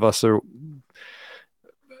not all of us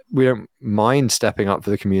we don't mind stepping up for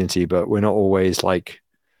the community, but we're not always like,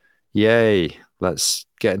 yay, let's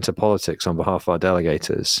get into politics on behalf of our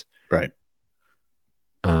delegators. Right.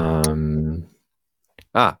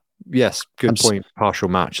 Yes, good point. Partial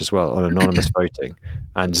match as well on anonymous voting,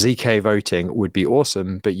 and ZK voting would be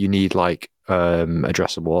awesome, but you need like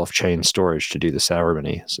addressable off-chain storage to do the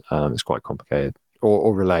ceremony. It's quite complicated,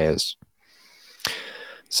 or relayers.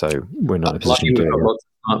 So we're not in a position to do it. Lots of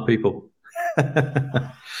smart people.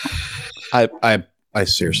 I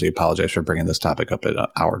seriously apologize for bringing this topic up at an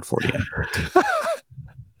hour and 40 in.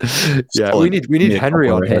 Yeah, we need Henry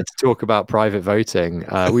on here to talk about private voting.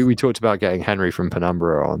 We talked about getting Henry from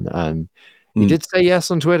Penumbra on, and he did say yes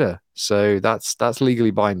on Twitter, so that's legally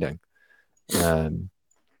binding. So,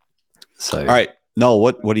 all right, Noel,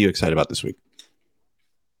 what are you excited about this week?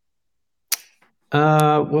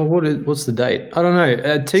 Well, what's the date? I don't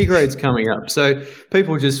know. T-Grade's coming up, so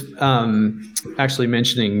people just actually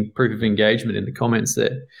mentioning proof of engagement in the comments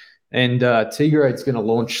there. And T-Grade's going to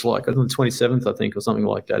launch like on the 27th, I think, or something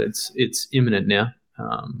like that. It's imminent now.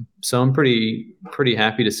 So I'm pretty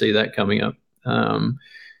happy to see that coming up.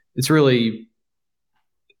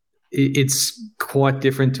 It's quite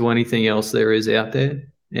different to anything else there is out there.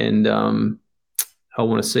 And I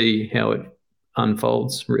want to see how it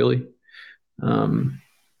unfolds, really. But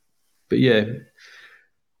yeah,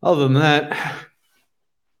 other than that,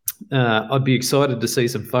 I'd be excited to see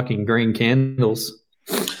some fucking green candles.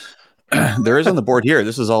 There is on the board here.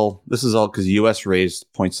 This is all because the US raised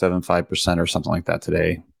 0.75% or something like that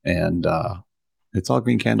today. And it's all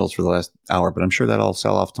green candles for the last hour, but I'm sure that'll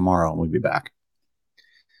sell off tomorrow and we'll be back.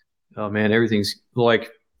 Oh man, everything's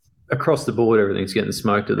like across the board, everything's getting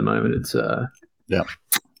smoked at the moment. It's yeah.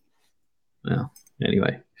 Well,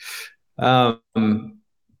 anyway. Yeah,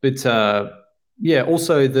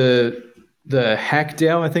 also the hack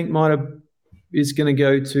DAO I think is going to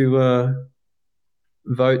go to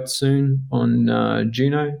vote soon on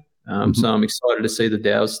Juno. So I'm excited to see the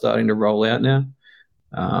DAOs starting to roll out now.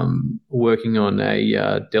 Working on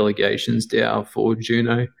a delegations DAO for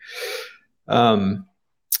Juno,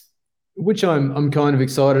 which I'm kind of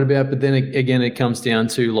excited about. But then again, it comes down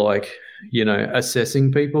to like,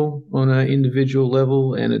 assessing people on an individual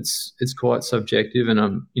level, and it's quite subjective, and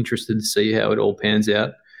I'm interested to see how it all pans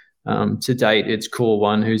out. To date, it's Core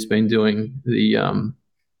One who's been doing the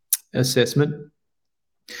assessment.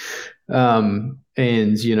 And,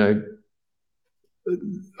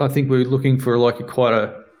 I think we're looking for like quite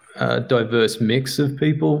a diverse mix of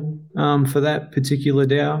people for that particular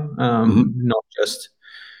DAO. Not just,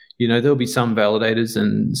 there'll be some validators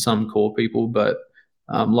and some core people, but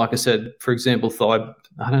like I said, for example, I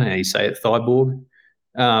don't know how you say it, Thyborg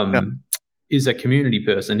is a community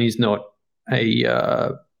person. He's not he's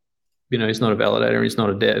not a validator. He's not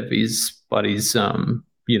a dev. He's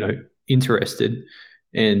interested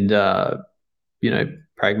and,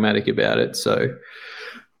 pragmatic about it. So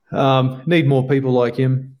need more people like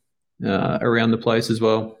him around the place as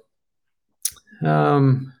well.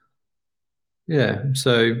 Yeah,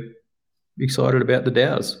 so excited about the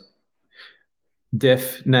DAOs.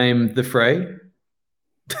 Def name the fray.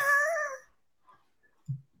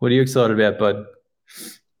 What are you excited about, bud?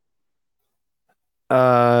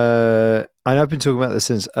 I know I've been talking about this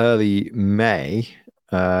since early May.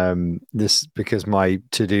 This because my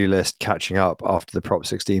to-do list catching up after the Prop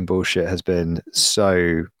 16 bullshit has been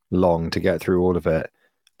so long to get through all of it,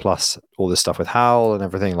 plus all this stuff with Howl and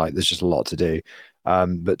everything. Like, there's just a lot to do.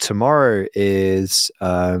 But tomorrow is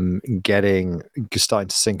starting to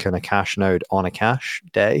sync in a cache node on a cache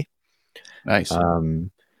day. Nice.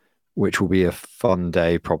 Which will be a fun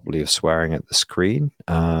day, probably, of swearing at the screen.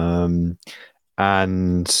 And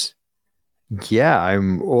yeah,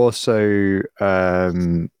 I'm also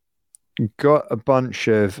got a bunch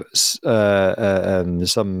of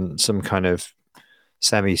some kind of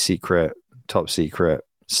semi-secret, top secret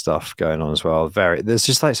stuff going on as well. There's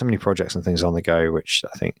just like so many projects and things on the go, which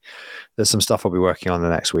I think there's some stuff I'll be working on the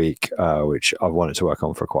next week, which I've wanted to work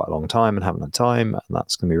on for quite a long time and haven't had time, and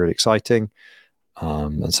that's going to be really exciting.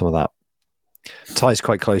 And some of that ties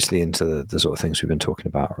quite closely into the sort of things we've been talking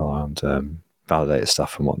about around validator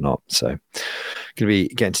stuff and whatnot. So going to be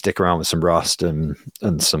getting to dick around with some Rust and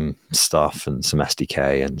some stuff and some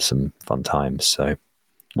SDK and some fun times. So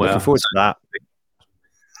looking forward to that.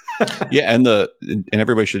 Yeah, and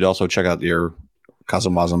everybody should also check out your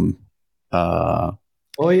Cosmosm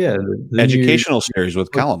Oh yeah, the educational new, series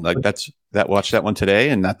with Callum. Like watched that one today,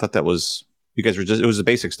 and I thought that was, you guys were just, it was the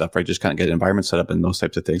basic stuff, right? Just kind of get an environment set up and those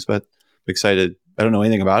types of things. But I'm excited. I don't know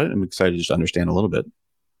anything about it. I'm excited to just understand a little bit.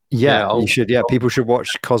 Yeah, you should. Yeah, people should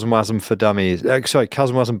watch Cosmosm for Dummies.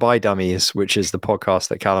 Cosmosm by Dummies, which is the podcast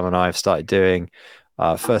that Callum and I have started doing.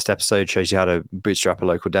 First episode shows you how to bootstrap a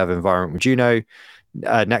local dev environment with Juno.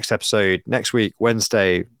 Next episode, next week,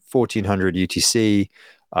 Wednesday, 1400 UTC.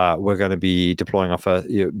 We're going to be deploying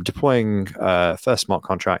first smart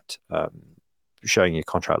contract, showing you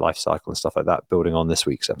contract lifecycle and stuff like that, building on this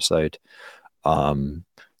week's episode.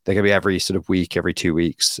 They're going to be every sort of week, every 2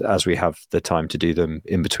 weeks, as we have the time to do them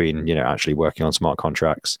in between, actually working on smart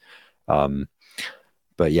contracts.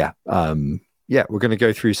 But yeah, we're going to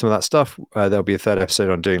go through some of that stuff. There'll be a third episode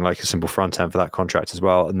on doing like a simple front end for that contract as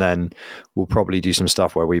well. And then we'll probably do some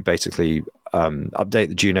stuff where we basically update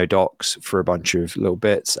the Juno docs for a bunch of little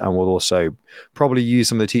bits. And we'll also probably use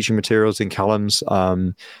some of the teaching materials in Callum's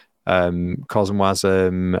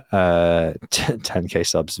Cosmwasm 10k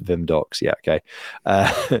subs Vim docs. Yeah, okay.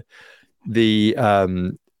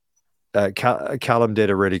 Callum did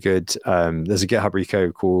a really good there's a GitHub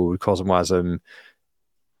repo called Cosmwasm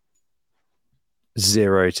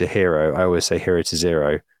 0 to Hero. I always say Hero to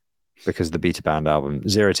Zero because of the Beta Band album,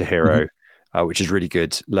 0 to Hero, which is really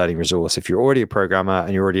good learning resource if you're already a programmer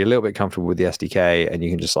and you're already a little bit comfortable with the SDK and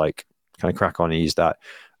you can just like kind of crack on and use that.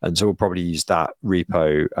 And so we'll probably use that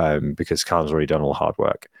repo because Callum's already done all the hard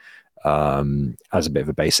work as a bit of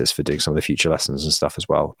a basis for doing some of the future lessons and stuff as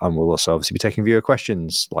well. And we'll also obviously be taking viewer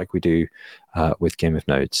questions like we do with Game of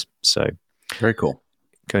Nodes. So very cool.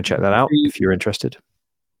 Go and check that out if you're interested.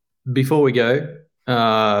 Before we go,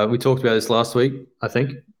 we talked about this last week, I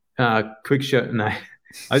think. Quick show. No.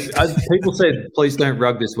 People said, please don't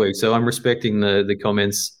rug this week. So I'm respecting the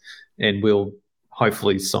comments and we'll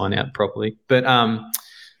hopefully sign out properly. But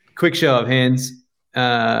quick show of hands.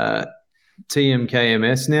 TMKMS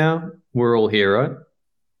now. We're all here, right?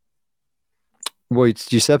 Well,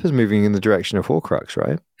 Giuseppe's moving in the direction of Horcrux,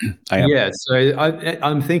 right? I am. Yeah. So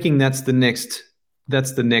I'm thinking that's the next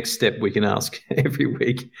step we can ask every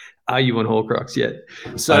week. Are you on Horcrux yet?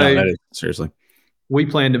 So that is, seriously, we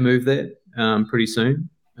plan to move there pretty soon.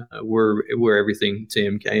 We're everything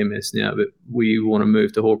TMKMS now, but we want to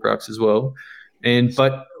move to Horcrux as well.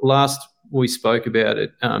 But last we spoke about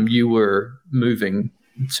it, you were moving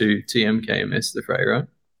to TMKMS, the Fray, right?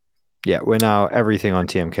 Yeah, we're now everything on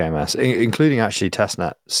TMKMS, including actually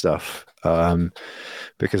testnet stuff,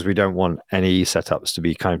 because we don't want any setups to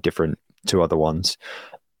be kind of different to other ones.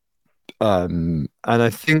 And I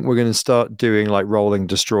think we're going to start doing like rolling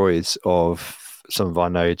destroys of some of our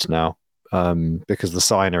nodes now, because the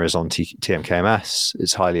signer is on TMKMS.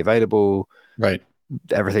 It's highly available. Right.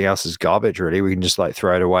 Everything else is garbage, really. We can just like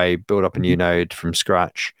throw it away, build up a new node from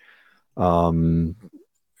scratch.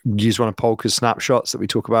 Use one of Polka's snapshots that we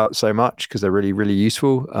talk about so much because they're really, really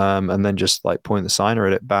useful. And then just like point the signer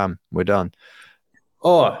at it. Bam, we're done.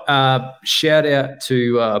 Shout out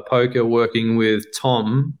to Polka working with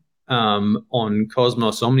Tom on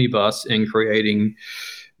Cosmos Omnibus and creating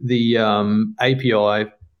the API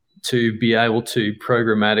to be able to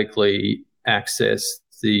programmatically access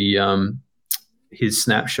the his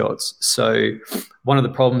snapshots. So one of the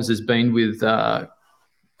problems has been with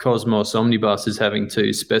Cosmos Omnibus is having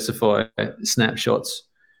to specify snapshots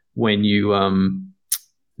when you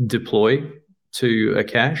deploy to a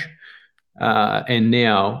cache. And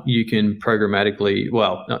now you can programmatically,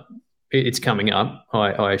 it's coming up,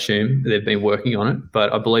 I assume. They've been working on it,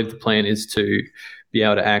 but I believe the plan is to be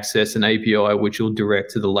able to access an API which will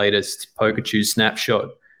direct to the latest PokerChoose snapshot,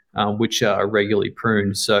 which are regularly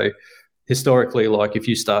pruned. So historically, like if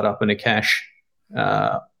you start up in a cache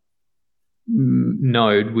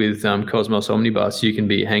node with Cosmos Omnibus, you can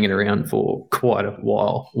be hanging around for quite a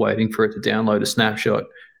while waiting for it to download a snapshot.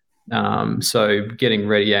 So getting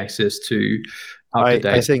ready access to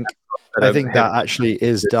up-to-date. I think that actually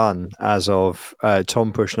is done as of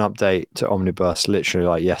Tom pushed an update to Omnibus literally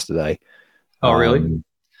like yesterday. Oh, really?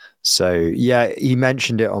 So yeah, he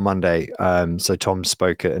mentioned it on Monday. So Tom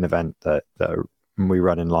spoke at an event that we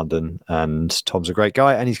run in London, and Tom's a great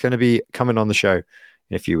guy, and he's going to be coming on the show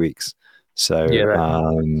in a few weeks. So yeah,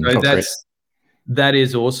 that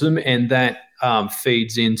is awesome, and that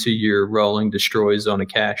feeds into your rolling destroys on a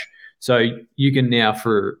cache. So you can now,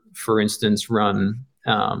 for instance, run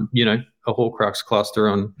a Horcrux cluster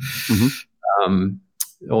on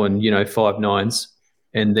 5 nines,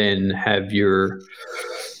 and then have your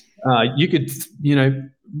you could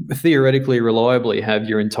theoretically reliably have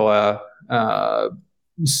your entire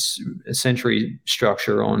Sentry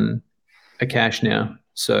structure on a cache now.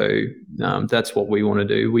 So that's what we want to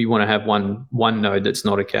do. We want to have one node that's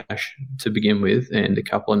not a cache to begin with, and a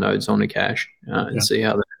couple of nodes on a cache, and see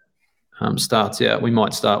how that starts out. We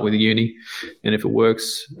might start with a uni, and if it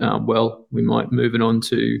works well, we might move it on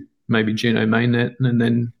to maybe Juno mainnet, and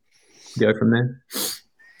then go from there.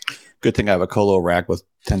 Good thing I have a colo rack with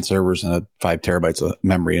 10 servers and 5 terabytes of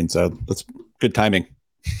memory, and so that's good timing.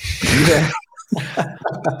 Yeah.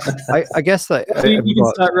 I guess that you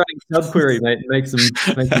can start running SubQuery, mate. Make some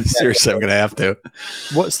seriously, I'm going to have to.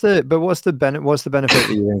 What's the benefit that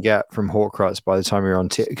you're going to get from Horcrux by the time you're on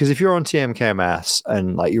because if you're on TMKMS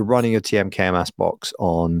and like you're running a TMKMS box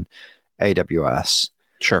on AWS,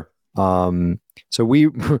 sure. So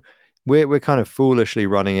we're kind of foolishly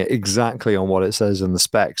running it exactly on what it says in the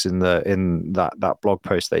specs in that blog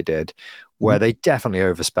post they did, where they definitely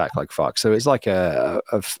overspec like fuck. So it's like an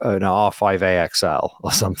R5A XL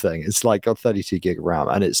or something. It's like got 32 gig RAM,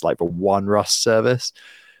 and it's like for one Rust service.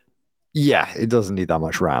 Yeah, it doesn't need that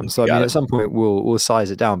much RAM. So I mean, at some point we'll size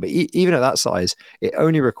it down. But even at that size, it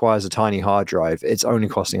only requires a tiny hard drive. It's only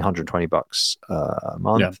costing $120 a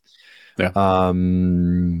month. Yeah.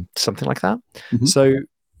 Something like that. So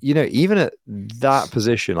even at that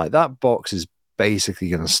position, like that box is basically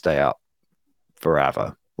going to stay up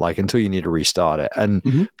forever. Like until you need to restart it, and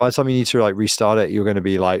by the time you need to like restart it, you're going to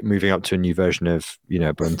be like moving up to a new version of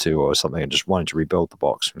Ubuntu or something, and just wanting to rebuild the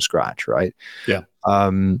box from scratch, right? Yeah.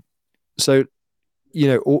 So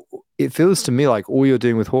it feels to me like all you're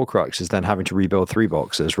doing with Horcrux is then having to rebuild 3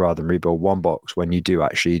 boxes rather than rebuild 1 box when you do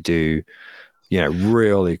actually do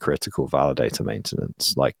really critical validator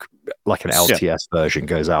maintenance, like an LTS version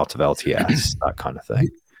goes out of LTS, that kind of thing.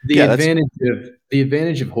 The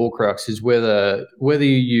advantage of Horcrux is whether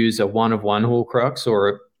you use a 1-of-1 Horcrux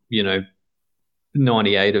or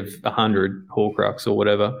 98 of 100 Horcrux or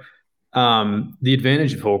whatever. The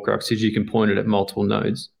advantage of Horcrux is you can point it at multiple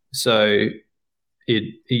nodes, so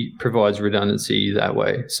it provides redundancy that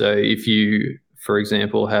way. So if you, for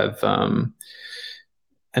example, have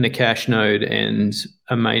a cache node and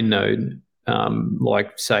a main node,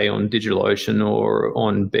 like say on DigitalOcean or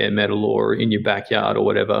on bare metal or in your backyard or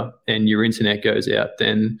whatever, and your internet goes out,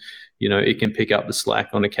 then it can pick up the slack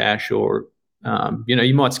on a cache, or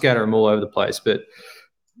you might scatter them all over the place, but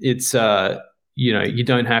it's you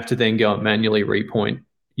don't have to then go and manually repoint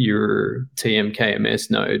your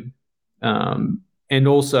TMKMS node, and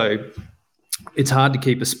also it's hard to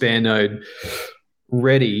keep a spare node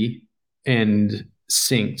ready and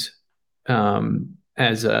synced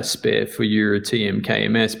as a spare for your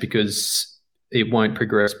TMKMS, because it won't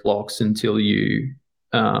progress blocks until you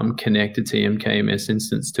connect a TMKMS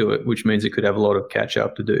instance to it, which means it could have a lot of catch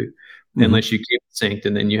up to do unless you keep it synced,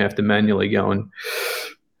 and then you have to manually go and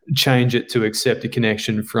change it to accept a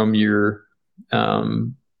connection from your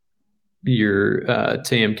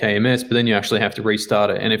TMKMS, but then you actually have to restart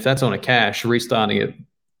it. And if that's on a cache, restarting it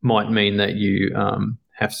might mean that you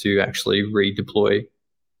have to actually redeploy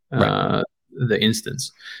the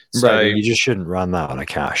instance. So you just shouldn't run that on a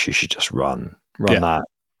cache. You should just run that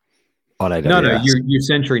on AWS. No, your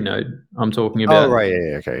Sentry node I'm talking about. Oh, right,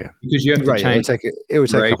 yeah, okay, yeah. Because you have to change. It would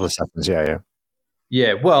take a couple of seconds, yeah.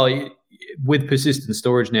 Yeah, well, with persistent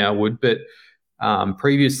storage now it would, but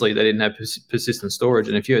previously they didn't have persistent storage,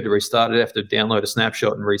 and if you had to restart it, you have to download a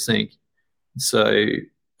snapshot and resync. So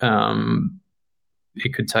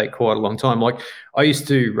it could take quite a long time. Like I used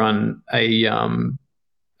to run a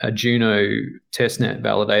Juno testnet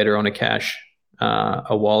validator on a cache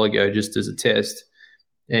a while ago just as a test.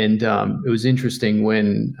 And it was interesting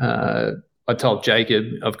when I told Jacob,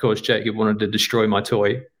 of course, Jacob wanted to destroy my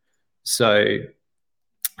toy. So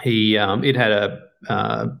it had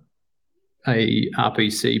a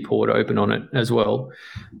RPC port open on it as well.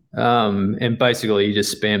 And basically you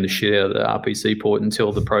just spammed the shit out of the RPC port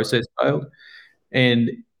until the process failed. And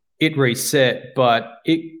it reset, but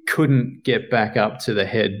it couldn't get back up to the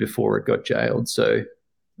head before it got jailed. So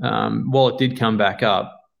while it did come back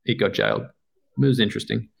up, it got jailed. It was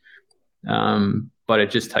interesting. But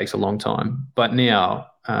it just takes a long time. But now,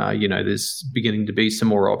 there's beginning to be some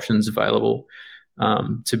more options available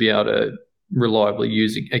to be able to reliably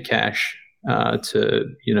use a cache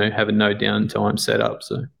to, have a no downtime setup.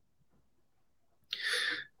 So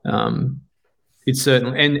it's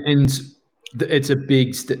certainly, and it's a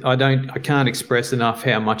big step. I can't express enough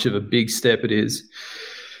how much of a big step it is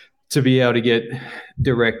to be able to get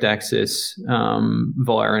direct access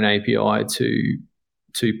via an API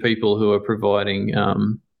to people who are providing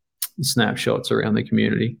snapshots around the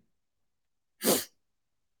community.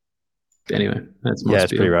 Anyway, that's my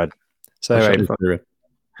it's pretty rad. So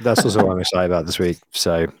That's also what I'm excited about this week.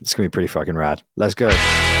 So it's gonna be pretty fucking rad. Let's go.